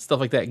action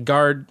stuff like that,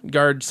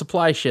 guard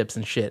supply ships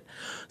and shit.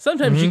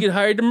 Sometimes you get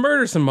hired to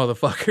murder some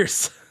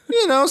motherfuckers.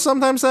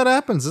 Sometimes that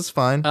happens. It's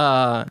fine.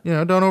 Don't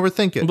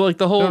overthink it. But like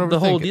the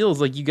whole deal is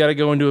like you got to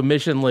go into a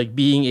mission like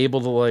being able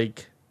to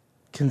like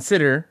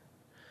consider,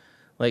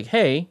 like,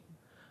 hey,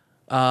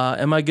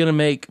 am I gonna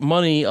make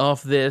money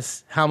off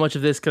this? How much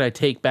of this can I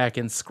take back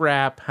in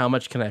scrap? How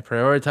much can I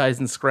prioritize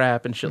in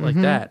scrap and shit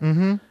like that?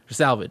 Or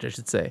salvage, I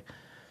should say.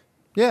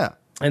 Yeah.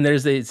 And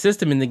there's a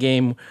system in the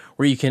game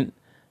where you can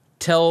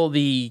tell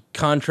the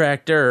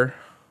contractor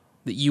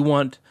that you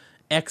want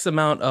X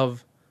amount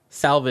of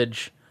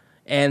salvage.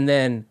 And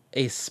then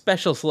a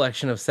special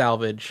selection of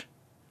salvage,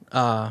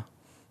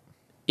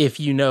 if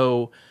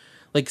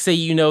like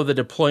say the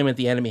deployment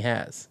the enemy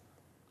has,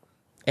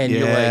 and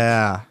you're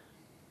like,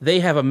 they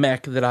have a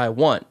mech that I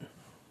want,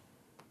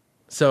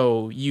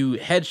 so you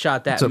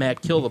headshot that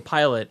mech, kill the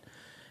pilot,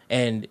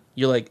 and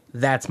you're like,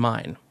 that's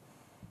mine.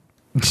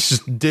 It's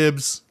just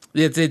dibs.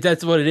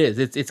 That's what it is.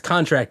 It's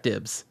contract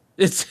dibs.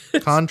 It's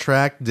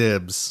contract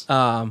dibs.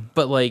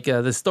 But like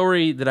the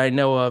story that I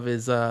know of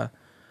is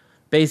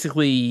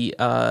basically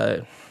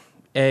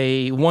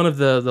one of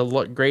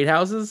the great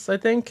houses, I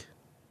think.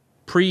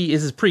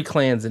 This is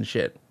pre-clans and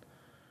shit.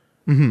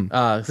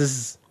 This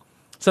is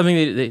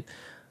something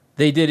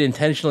they did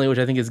intentionally, which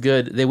I think is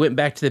good. They went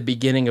back to the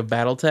beginning of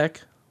BattleTech.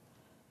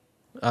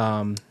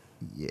 Because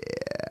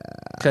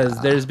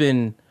there's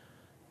been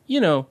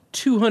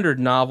 200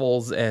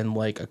 novels and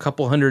like a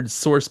couple hundred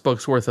source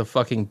books worth of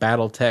fucking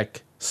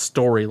BattleTech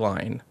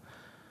storyline.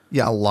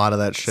 Yeah, a lot of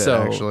that shit,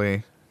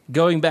 actually.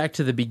 Going back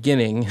to the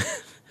beginning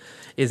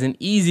is an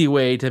easy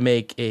way to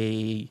make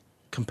a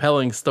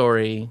compelling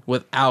story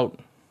without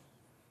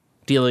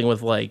dealing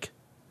with like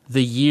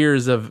the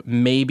years of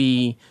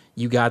maybe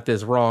you got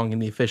this wrong in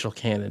the official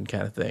canon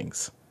kind of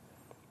things.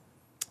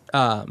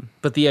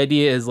 But the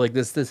idea is like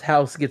this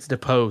house gets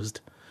deposed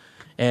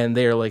and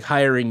they're like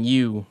hiring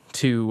you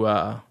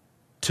to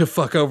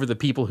fuck over the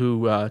people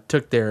who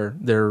took their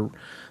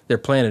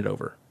planet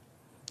over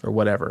or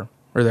whatever,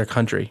 or their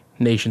country,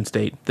 nation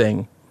state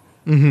thing.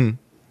 And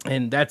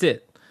that's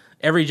it.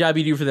 Every job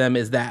you do for them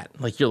is that.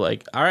 Like, you're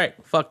like, all right,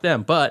 fuck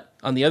them. But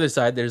on the other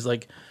side, there's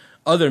like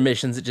other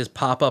missions that just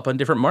pop up on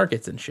different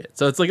markets and shit.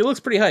 So it's like, it looks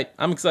pretty hype.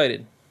 I'm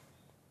excited.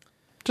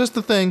 Just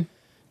the thing.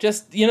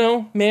 Just,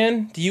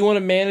 man, do you want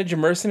to manage a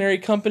mercenary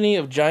company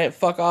of giant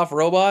fuck off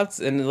robots?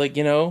 And like,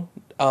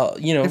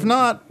 if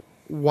not,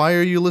 why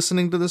are you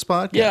listening to this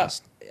podcast? Yeah,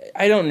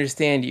 I don't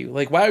understand you.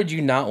 Like, why would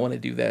you not want to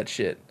do that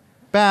shit?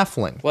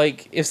 Baffling.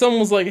 Like, if someone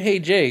was like, hey,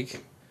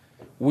 Jake,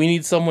 we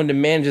need someone to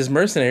manage this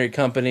mercenary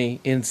company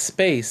in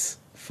space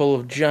full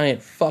of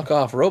giant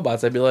fuck-off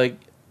robots, I'd be like,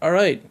 all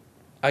right,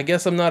 I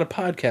guess I'm not a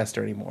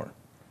podcaster anymore.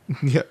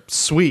 Yeah,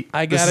 sweet.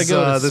 I gotta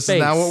go to This space.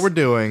 is now what we're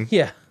doing.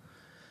 Yeah.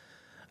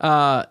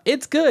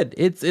 It's good.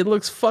 It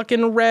looks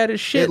fucking rad as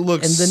shit. It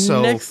looks and the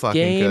so next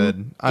fucking game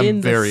good. I'm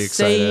in very the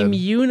excited. Same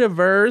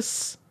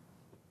universe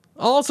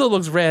also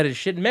looks rad as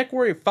shit. Mech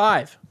Warrior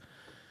 5.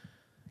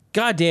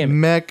 God damn it.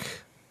 Mech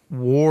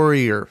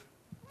Warrior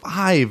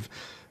 5.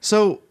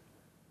 So,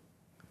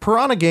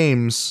 Piranha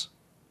Games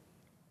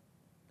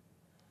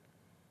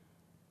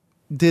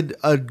did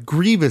a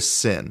grievous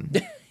sin.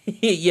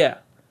 Yeah.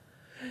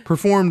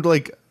 Performed,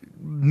 like,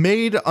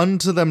 made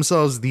unto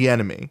themselves the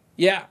enemy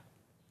Yeah.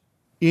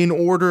 in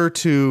order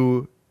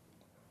to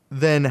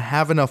then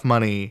have enough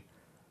money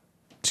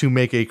to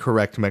make a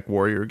correct Mech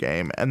Warrior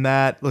game. And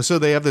so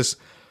they have this,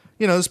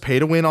 this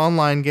pay-to-win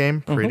online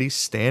game. Pretty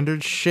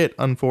standard shit,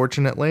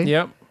 unfortunately.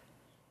 Yep.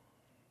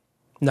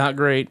 Not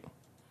great.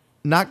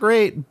 Not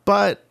great,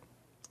 but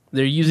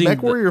They're using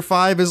Mech Warrior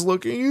 5 is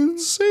looking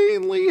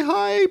insanely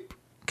hype.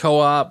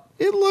 co-op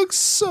It looks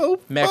so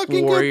Mech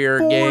fucking Warrior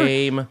good.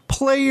 game.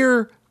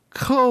 Player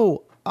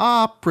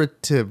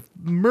cooperative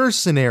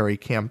mercenary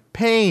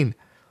campaign.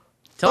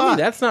 Tell me Fuck.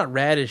 that's not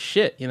rad as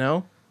shit,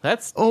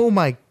 That's Oh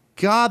my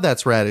god,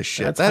 that's rad as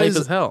shit. That's That hype is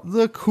as hell.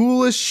 the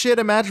coolest shit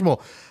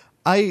imaginable.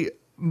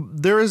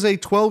 There is a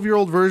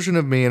 12-year-old version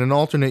of me in an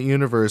alternate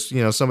universe,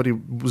 somebody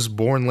was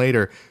born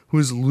later,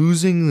 who's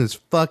losing his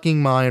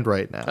fucking mind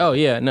right now. Oh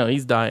yeah, no,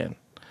 he's dying.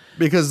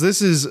 Because this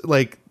is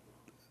like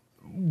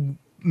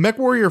Mech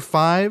Warrior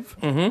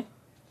 5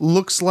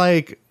 looks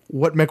like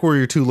what Mech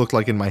Warrior 2 looked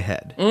like in my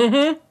head.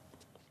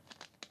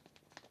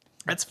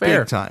 That's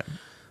fair. Big time.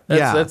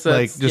 That's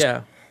like just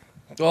yeah.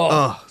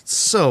 Oh,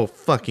 so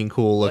fucking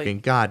cool looking.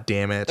 God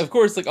damn it. of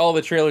course, like all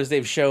the trailers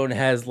they've shown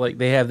has like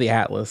they have the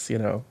Atlas,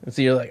 And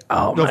so you're like,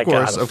 oh my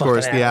god, Of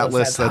course, the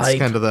Atlas. That's hype.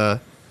 kind of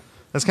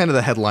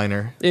the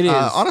headliner. It is.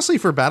 Honestly,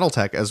 for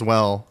BattleTech as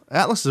well.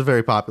 Atlas is a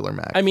very popular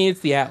Mac. I mean,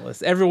 it's the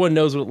Atlas. Everyone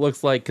knows what it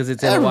looks like because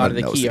it's in a lot of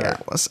the knows key the art.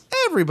 Atlas.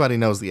 Everybody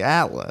knows the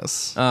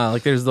Atlas.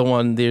 Like there's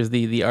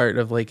the art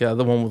of like the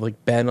one with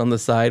like Ben on the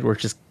side where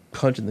it's just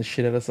punching the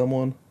shit out of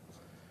someone.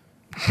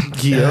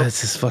 Yep.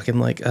 It's just fucking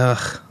like,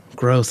 ugh,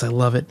 gross. I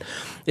love it.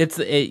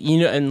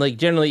 And like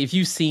generally, if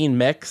you've seen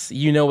mechs,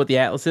 you know what the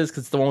Atlas is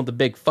because it's the one with the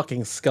big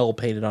fucking skull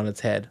painted on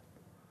its head.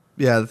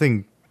 Yeah, the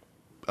thing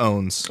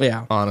owns.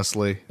 Yeah.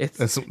 Honestly.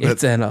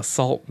 It's an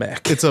assault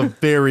mech. It's a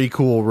very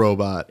cool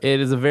robot. It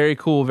is a very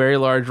cool, very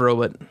large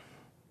robot.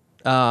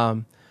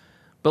 But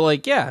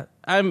like, yeah,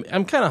 I'm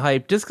kind of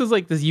hyped just because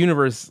like this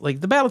universe,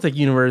 like the BattleTech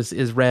universe,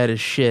 is rad as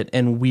shit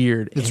and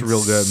weird. It's and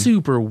real good.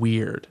 super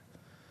weird.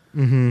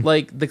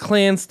 Like the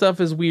clan stuff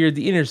is weird.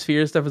 The Inner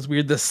Sphere stuff is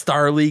weird. The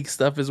Star League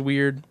stuff is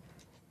weird.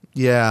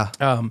 Yeah.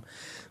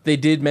 They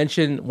did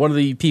mention one of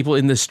the people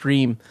in the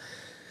stream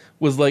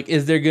was like,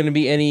 "Is there going to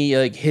be any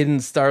like hidden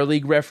Star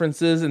League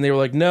references?" And they were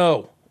like,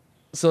 "No."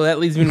 So that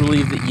leads me to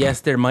believe that yes,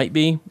 there might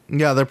be.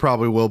 Yeah, there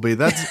probably will be.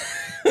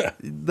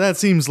 That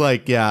seems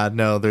like,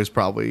 there's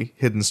probably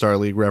hidden Star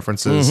League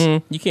references.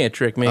 You can't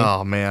trick me.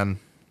 Oh, man.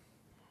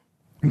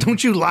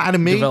 Don't you lie to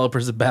me.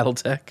 Developers of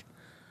BattleTech.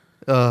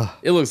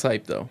 It looks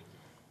hype though.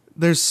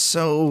 There's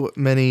so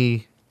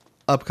many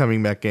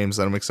upcoming mech games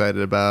that I'm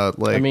excited about.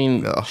 Like, I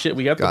mean, shit,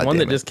 we got the God one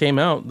that damn it. just came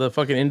out. The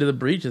fucking Into the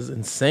Breach is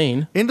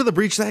insane. Into the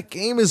Breach, that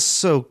game is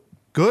so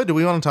good. Do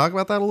we want to talk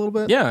about that a little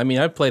bit? Yeah, I mean,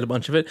 I've played a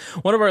bunch of it.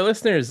 One of our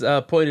listeners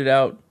pointed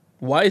out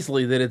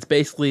wisely that it's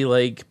basically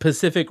like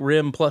Pacific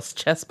Rim plus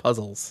chess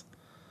puzzles.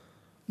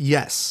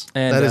 Yes.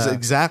 And, that is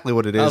exactly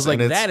what it is. I was like,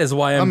 and it's that is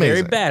why I'm very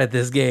amazing. bad at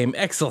this game.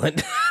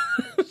 Excellent.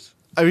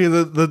 I mean,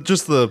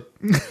 the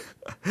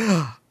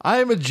I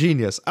am a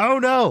genius. Oh,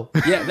 no.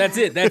 Yeah, that's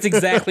it. That's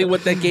exactly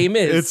what that game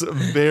is. It's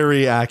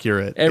very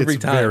accurate. Every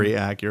it's time. very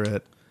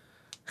accurate.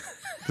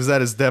 Because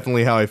that is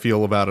definitely how I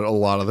feel about it a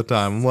lot of the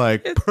time. I'm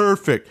like,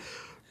 perfect.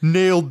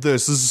 Nailed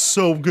this. This is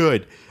so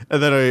good.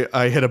 And then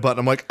I hit a button.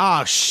 I'm like,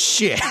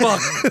 shit.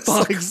 Fuck, It's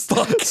fuck, like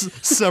fuck.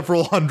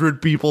 several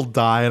hundred people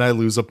die and I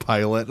lose a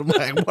pilot. I'm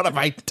like, what have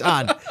I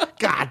done?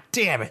 God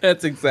damn it.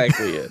 That's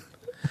exactly it.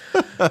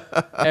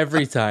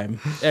 Every time.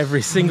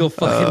 Every single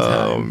fucking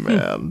time. Oh,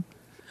 man.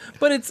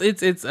 But it's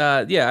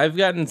I've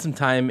gotten some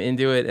time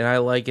into it and I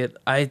like it.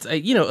 I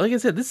like I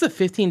said, this is a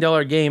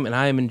 $15 game and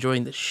I am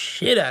enjoying the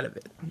shit out of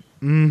it.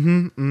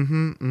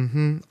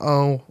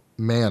 Oh,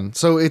 man.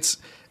 So it's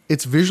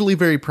visually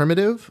very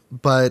primitive,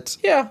 but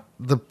Yeah.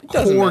 the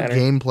doesn't core matter.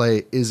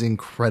 gameplay is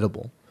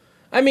incredible.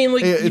 I mean,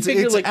 like, you It's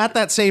figure, like, at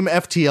that same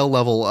FTL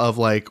level of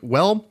like,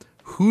 well,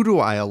 who do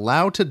I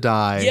allow to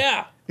die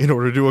yeah. in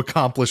order to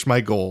accomplish my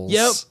goals?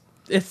 Yep.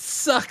 It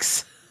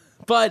sucks.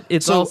 But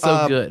it's So,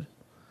 also good.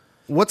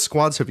 What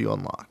squads have you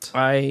unlocked?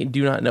 I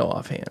do not know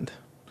offhand.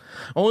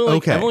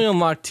 Okay. I've only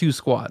unlocked 2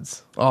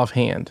 squads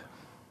offhand.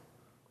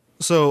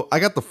 So I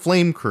got the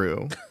Flame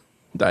Crew,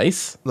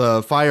 Nice.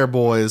 The Fire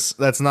Boys.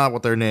 That's not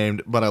what they're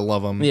named, but I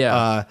love them.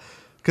 Yeah.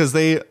 Because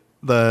the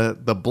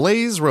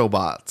Blaze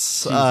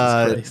robots. Jesus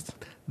Christ.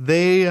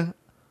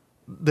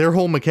 Their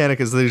whole mechanic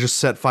is they just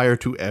set fire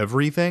to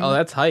everything. Oh,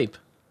 that's hype.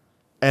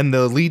 And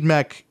the lead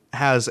mech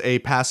has a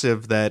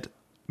passive that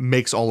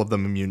makes all of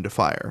them immune to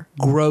fire.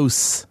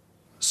 Gross.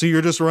 So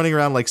you're just running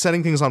around like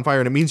setting things on fire,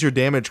 and it means your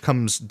damage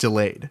comes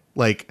delayed.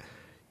 Like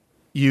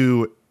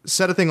you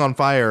set a thing on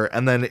fire,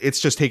 and then it's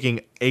just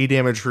taking a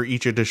damage for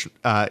each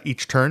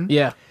turn.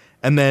 Yeah.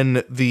 And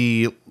then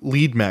the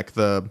lead mech,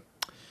 the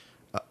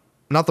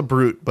not the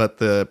brute, but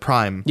the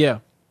prime, Yeah.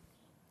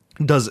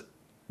 does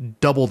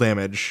double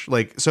damage.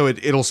 Like so,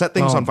 it'll set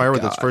things Oh on fire my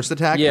with its God. first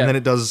attack, Yeah. and then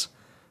it does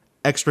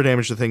extra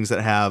damage to things that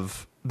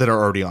are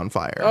already on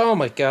fire. Oh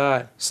my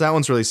God. So that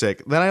one's really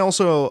sick. Then I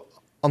also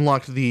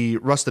unlocked the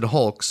Rusted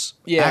Hulks.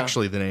 Yeah.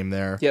 Actually, the name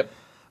there. Yep.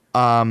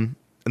 And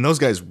those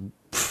guys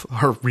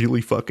are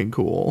really fucking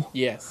cool.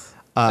 Yes.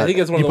 I think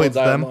that's one you of the played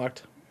ones I them?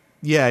 unlocked.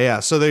 Yeah.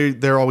 So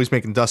they're always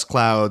making dust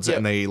clouds, Yep.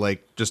 and they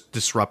like just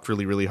disrupt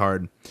really, really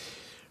hard.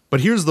 But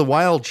here's the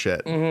wild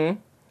shit. Mm-hmm.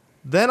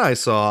 Then I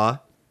saw,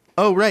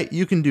 oh right,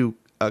 you can do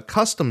a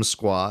custom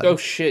squad. Oh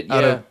shit,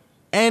 Out yeah. of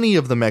any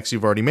of the mechs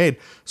you've already made.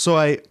 So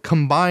I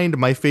combined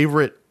my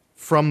favorite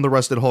from the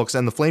Rusted Hulks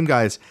and the Flame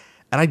Guys,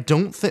 and I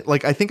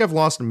think I've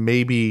lost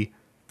maybe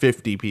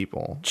 50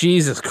 people.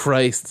 Jesus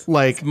Christ.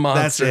 Like It's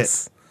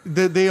monstrous. that's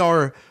it. They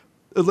are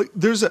like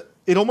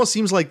it almost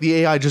seems like the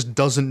AI just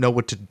doesn't know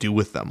what to do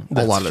with them a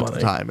That's lot of the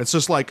funny. time. It's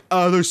just like,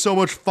 oh, there's so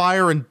much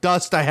fire and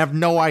dust, I have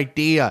no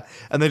idea,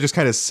 and they just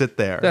kind of sit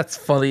there. That's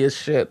funny as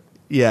shit.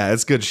 Yeah,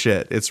 it's good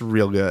shit. It's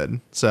real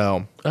good.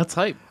 So, That's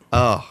hype.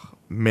 oh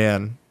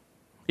man,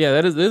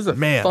 Yeah, this is a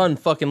Man. fun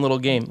fucking little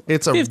game.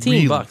 it's a $15,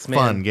 really man.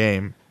 fun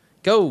game.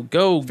 Go.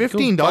 $15.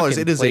 fucking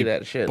It is play a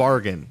that shit.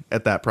 bargain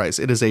at that price.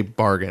 It is a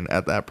bargain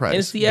at that price. And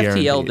it's the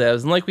FTL guaranteed.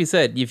 devs, and like we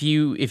said, if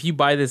you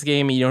buy this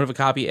game and you don't have a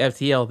copy of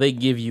FTL, they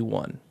give you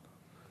one.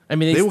 I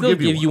mean, they will still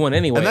give you one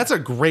anyway. and that's a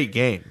great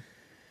game.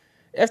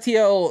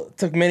 FTL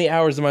took many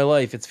hours of my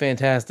life. It's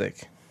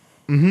fantastic.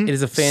 It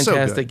is a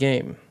fantastic good.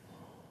 game.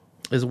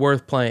 It's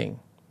worth playing.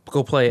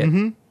 Go play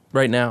it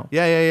right now.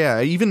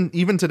 Yeah.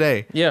 Even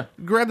today. Yeah.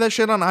 Grab that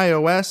shit on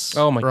iOS.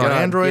 Oh my or God, on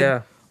Android.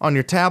 yeah. On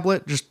your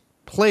tablet. Just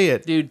play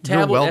it. Dude, You're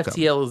tablet welcome.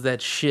 FTL is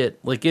that shit.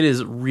 Like, it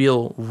is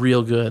real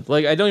good.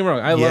 Like, I don't get me wrong.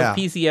 I Yeah. love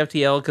PC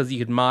FTL because you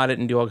could mod it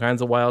and do all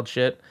kinds of wild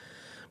shit.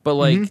 But,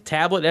 like,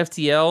 tablet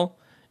FTL,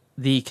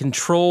 the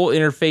control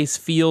interface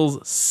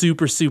feels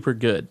super, super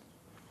good.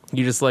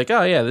 You're just like,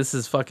 oh, yeah, this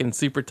is fucking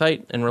super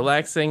tight and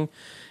relaxing.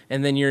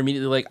 And then you're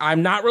immediately like,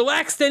 I'm not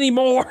relaxed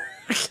anymore.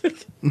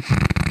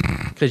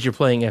 Because you're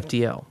playing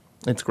FTL.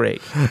 It's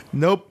great.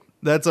 Nope.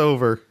 That's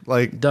over.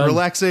 Like Done.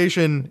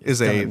 relaxation is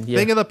a Done, yeah.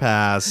 thing of the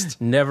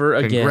past. Never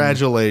again.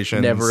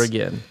 Congratulations. Never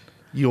again.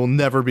 You'll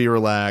never be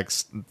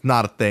relaxed.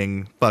 Not a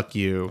thing. Fuck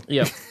you.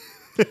 Yep.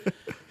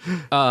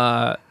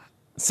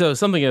 So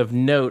something of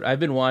note, I've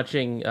been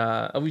watching,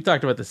 we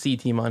talked about the C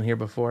Team on here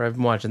before. I've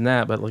been watching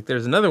that, but like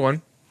there's another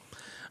one.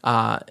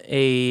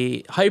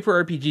 A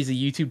Hyper RPG is a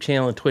YouTube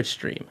channel and Twitch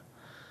stream.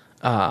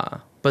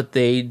 But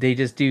they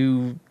just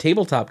do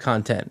tabletop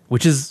content,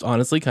 which is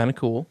honestly kind of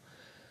cool.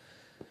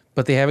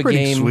 But they have a Pretty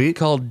game sweet.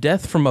 called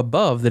Death from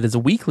Above that is a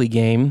weekly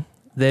game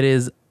that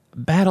is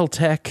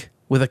BattleTech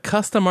with a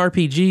custom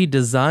RPG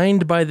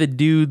designed by the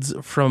dudes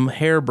from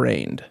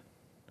Hairbrained.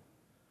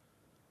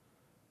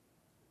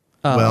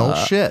 Well,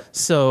 shit.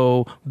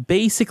 So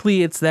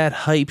basically, it's that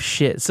hype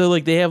shit. So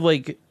like they have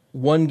like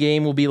one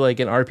game will be like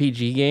an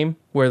RPG game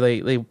where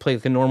they play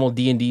like a normal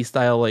D&D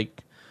style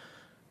like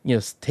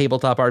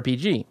tabletop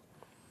RPG,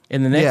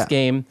 and the next Yeah.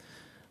 game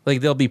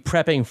like they'll be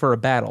prepping for a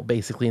battle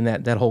basically in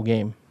that whole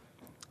game,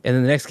 and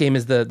then the next game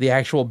is the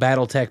actual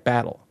BattleTech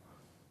battle.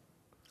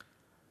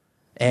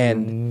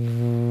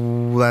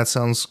 And Ooh, that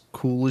sounds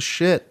cool as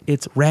shit.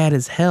 it's rad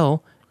as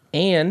hell,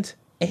 and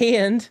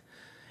in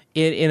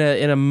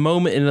a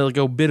moment in like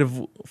a bit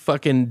of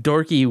fucking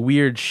dorky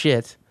weird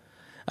shit.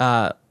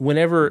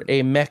 Whenever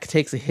a mech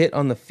takes a hit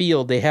on the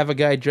field, they have a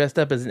guy dressed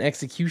up as an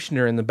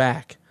executioner in the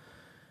back,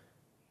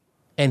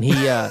 and he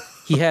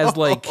has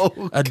like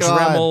Oh, a God.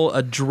 Dremel,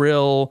 a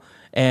drill,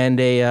 and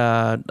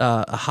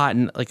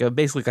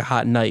basically a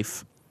hot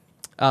knife.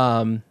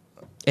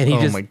 And he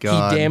Oh just my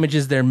God. he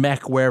damages their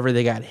mech wherever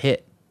they got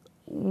hit.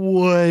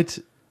 What?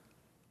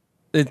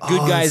 It's good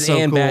Oh, guys that's so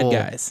and bad cool.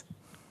 guys.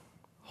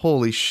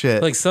 Holy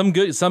shit. Like some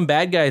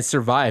bad guys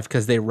survive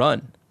because they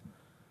run.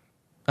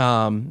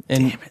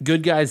 And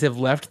good guys have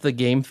left the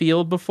game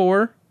field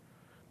before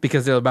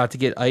because they're about to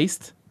get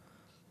iced.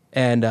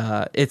 And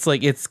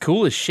it's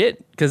cool as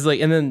shit. Cause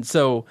and then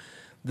so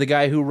the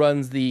guy who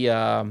runs the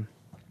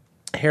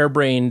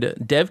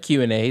Hairbrained dev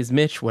Q&As,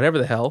 Mitch, whatever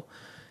the hell,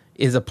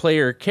 is a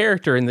player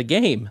character in the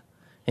game.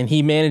 And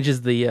he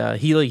manages the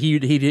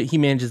he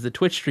manages the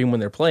Twitch stream when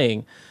they're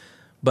playing.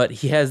 But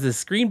he has this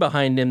screen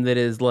behind him that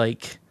is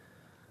like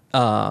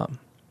a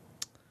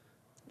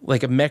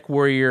mech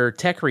warrior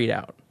tech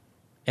readout,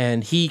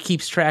 and he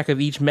keeps track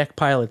of each mech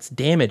pilot's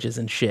damages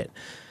and shit.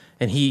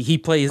 and he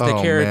plays the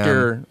Oh,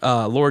 character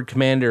Lord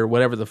Commander,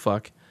 whatever the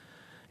fuck,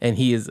 and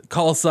he is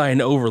call sign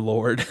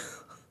Overlord.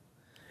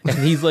 And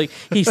he's like,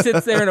 he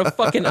sits there in a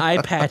fucking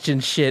eye patch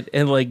and shit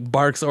and like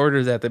barks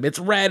orders at them. It's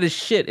rad as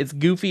shit. It's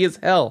goofy as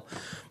hell.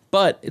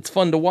 But it's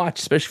fun to watch,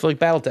 especially for like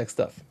Battletech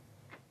stuff.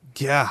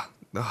 Yeah.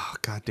 Oh,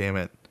 god damn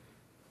it.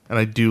 And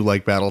I do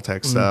like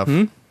Battletech stuff.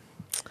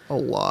 A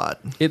lot.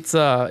 It's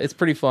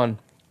pretty fun.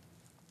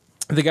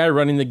 The guy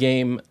running the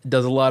game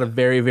does a lot of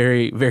very,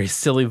 very, very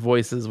silly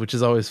voices, which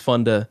is always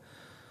fun to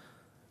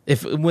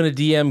when a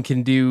DM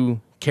can do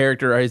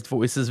characterized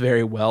voices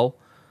very well,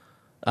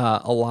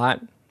 a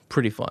lot.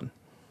 Pretty fun.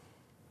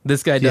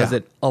 This guy does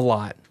it a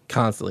lot,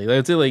 constantly. Like,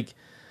 I'd say, like,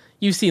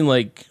 you've seen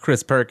like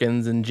Chris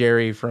Perkins and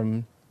Jerry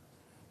from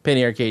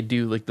Penny Arcade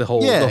do like the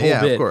whole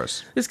bit. Of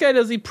course. This guy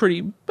does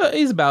but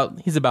he's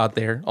about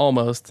there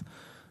almost.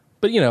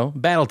 But you know,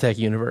 BattleTech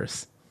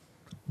universe.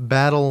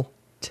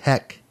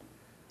 Battletech.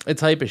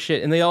 It's hype as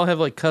shit, and they all have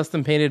like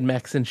custom painted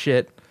mechs and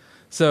shit.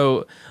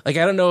 So, like,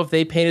 I don't know if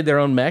they painted their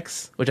own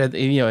mechs, which I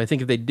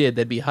think if they did,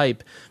 that'd be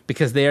hype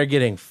because they are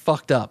getting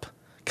fucked up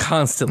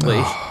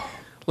constantly.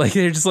 Like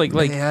they're just like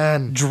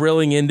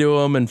drilling into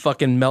them and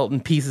fucking melting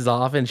pieces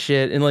off and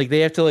shit, and like they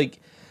have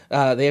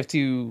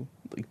to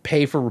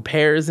pay for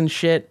repairs and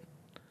shit.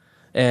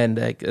 And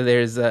like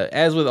there's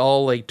as with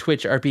all like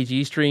Twitch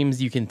RPG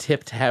streams, you can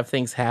tip to have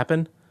things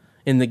happen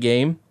in the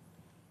game,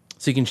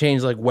 so you can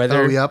change like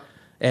weather. Oh, yep.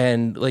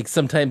 And like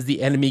sometimes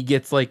the enemy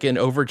gets like an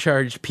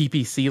overcharged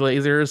PPC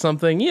laser or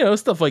something,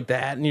 stuff like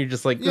that, and you're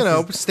just like,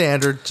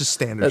 standard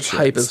that's shit.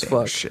 hype as standard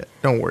fuck. Shit.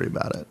 Don't worry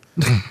about it.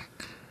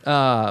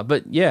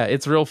 But yeah,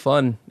 it's real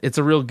fun. It's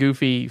a real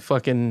goofy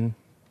fucking.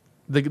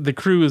 The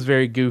crew is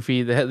very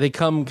goofy. They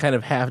come kind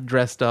of half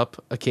dressed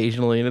up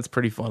occasionally, and it's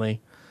pretty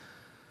funny.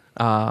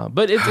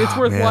 But it's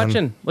worth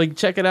watching. Like,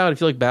 check it out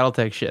if you like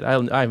BattleTech shit.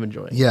 I'm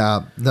enjoying it.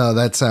 Yeah, no,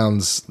 that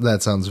sounds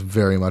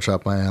very much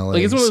up my alley.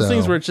 Like, it's one of those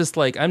things where it's just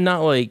like I'm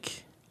not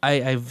like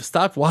I've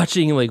stopped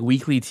watching like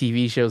weekly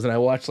TV shows, and I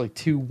watch like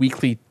 2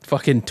 weekly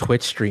fucking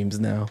Twitch streams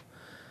now.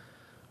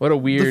 What a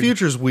weird. The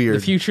future's weird.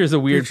 The future's a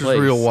weird place.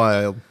 Real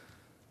wild.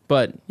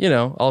 But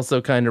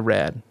also kind of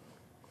rad.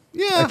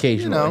 Yeah,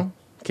 occasionally.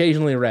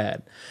 Occasionally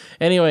rad.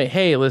 Anyway,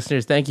 hey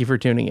listeners, thank you for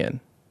tuning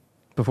in.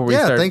 Before we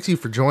start, thanks you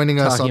for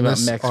joining us on about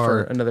this. mechs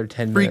for another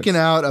 10 minutes. Freaking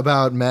out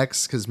about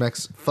mechs because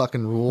mechs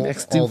fucking rule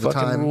Mechs do all the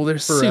fucking time. rule. They're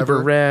forever.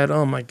 super rad.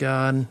 Oh my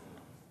god.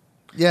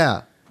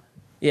 Yeah.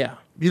 Yeah.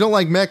 You don't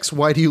like mechs?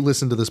 Why do you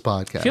listen to this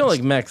podcast? If you don't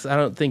like mechs, I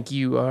don't think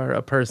you are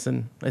a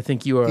person. I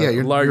think you are. Yeah,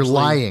 you're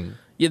lying.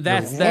 Yeah,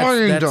 that's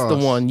lying to the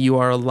us. one. You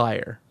are a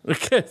liar.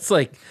 It's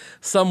like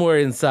somewhere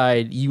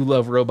inside you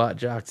love Robot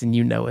Jocks and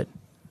you know it.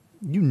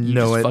 You You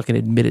know just it. fucking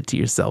admit it to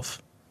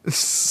yourself.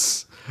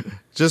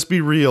 Just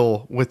be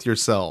real with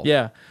yourself.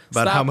 Yeah.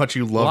 About Stop how much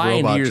you love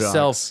lying Robot to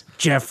yourself, Jocks.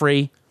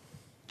 Jeffrey.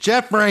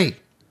 Jeffrey.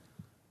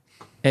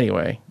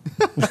 Anyway.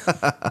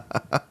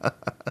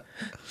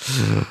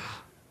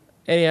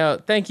 Anyhow,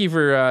 thank you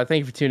for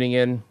tuning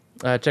in.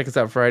 Check us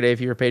out Friday if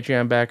you're a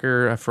Patreon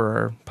backer for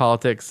our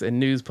politics and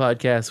news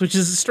podcast, which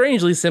is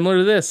strangely similar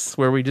to this,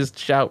 where we just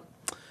shout.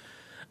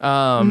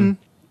 A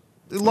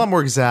lot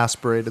more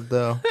exasperated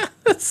though.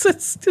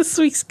 This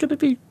week's gonna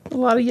be a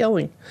lot of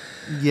yelling.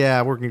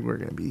 Yeah, we're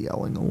gonna be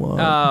yelling a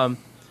lot.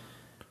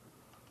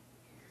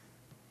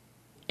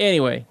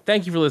 Anyway,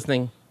 thank you for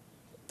listening.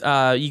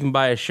 You can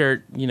buy a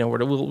shirt.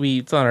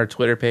 It's on our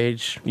Twitter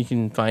page. You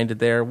can find it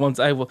there.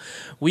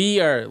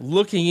 We are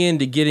looking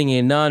into getting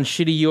a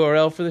non-shitty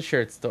URL for the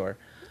shirt store.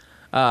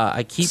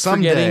 I keep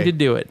forgetting to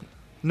do it.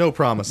 No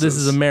promises. This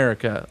is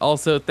America.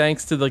 Also,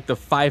 thanks to like the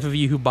 5 of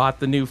you who bought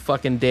the new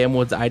fucking Damn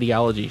Woods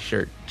Ideology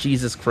shirt.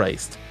 Jesus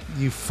Christ.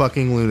 You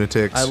fucking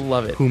lunatics. I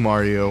love it. Whom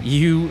are you?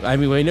 I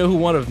know who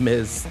one of them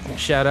is.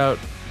 Shout out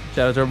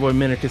to our boy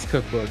Minnicus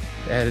Cookbook.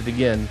 At it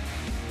again.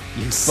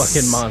 You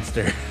fucking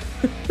monster.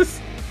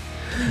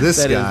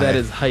 That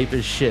is hype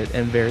as shit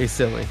and very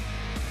silly.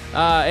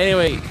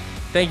 Anyway,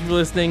 thank you for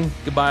listening.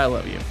 Goodbye. I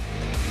love you.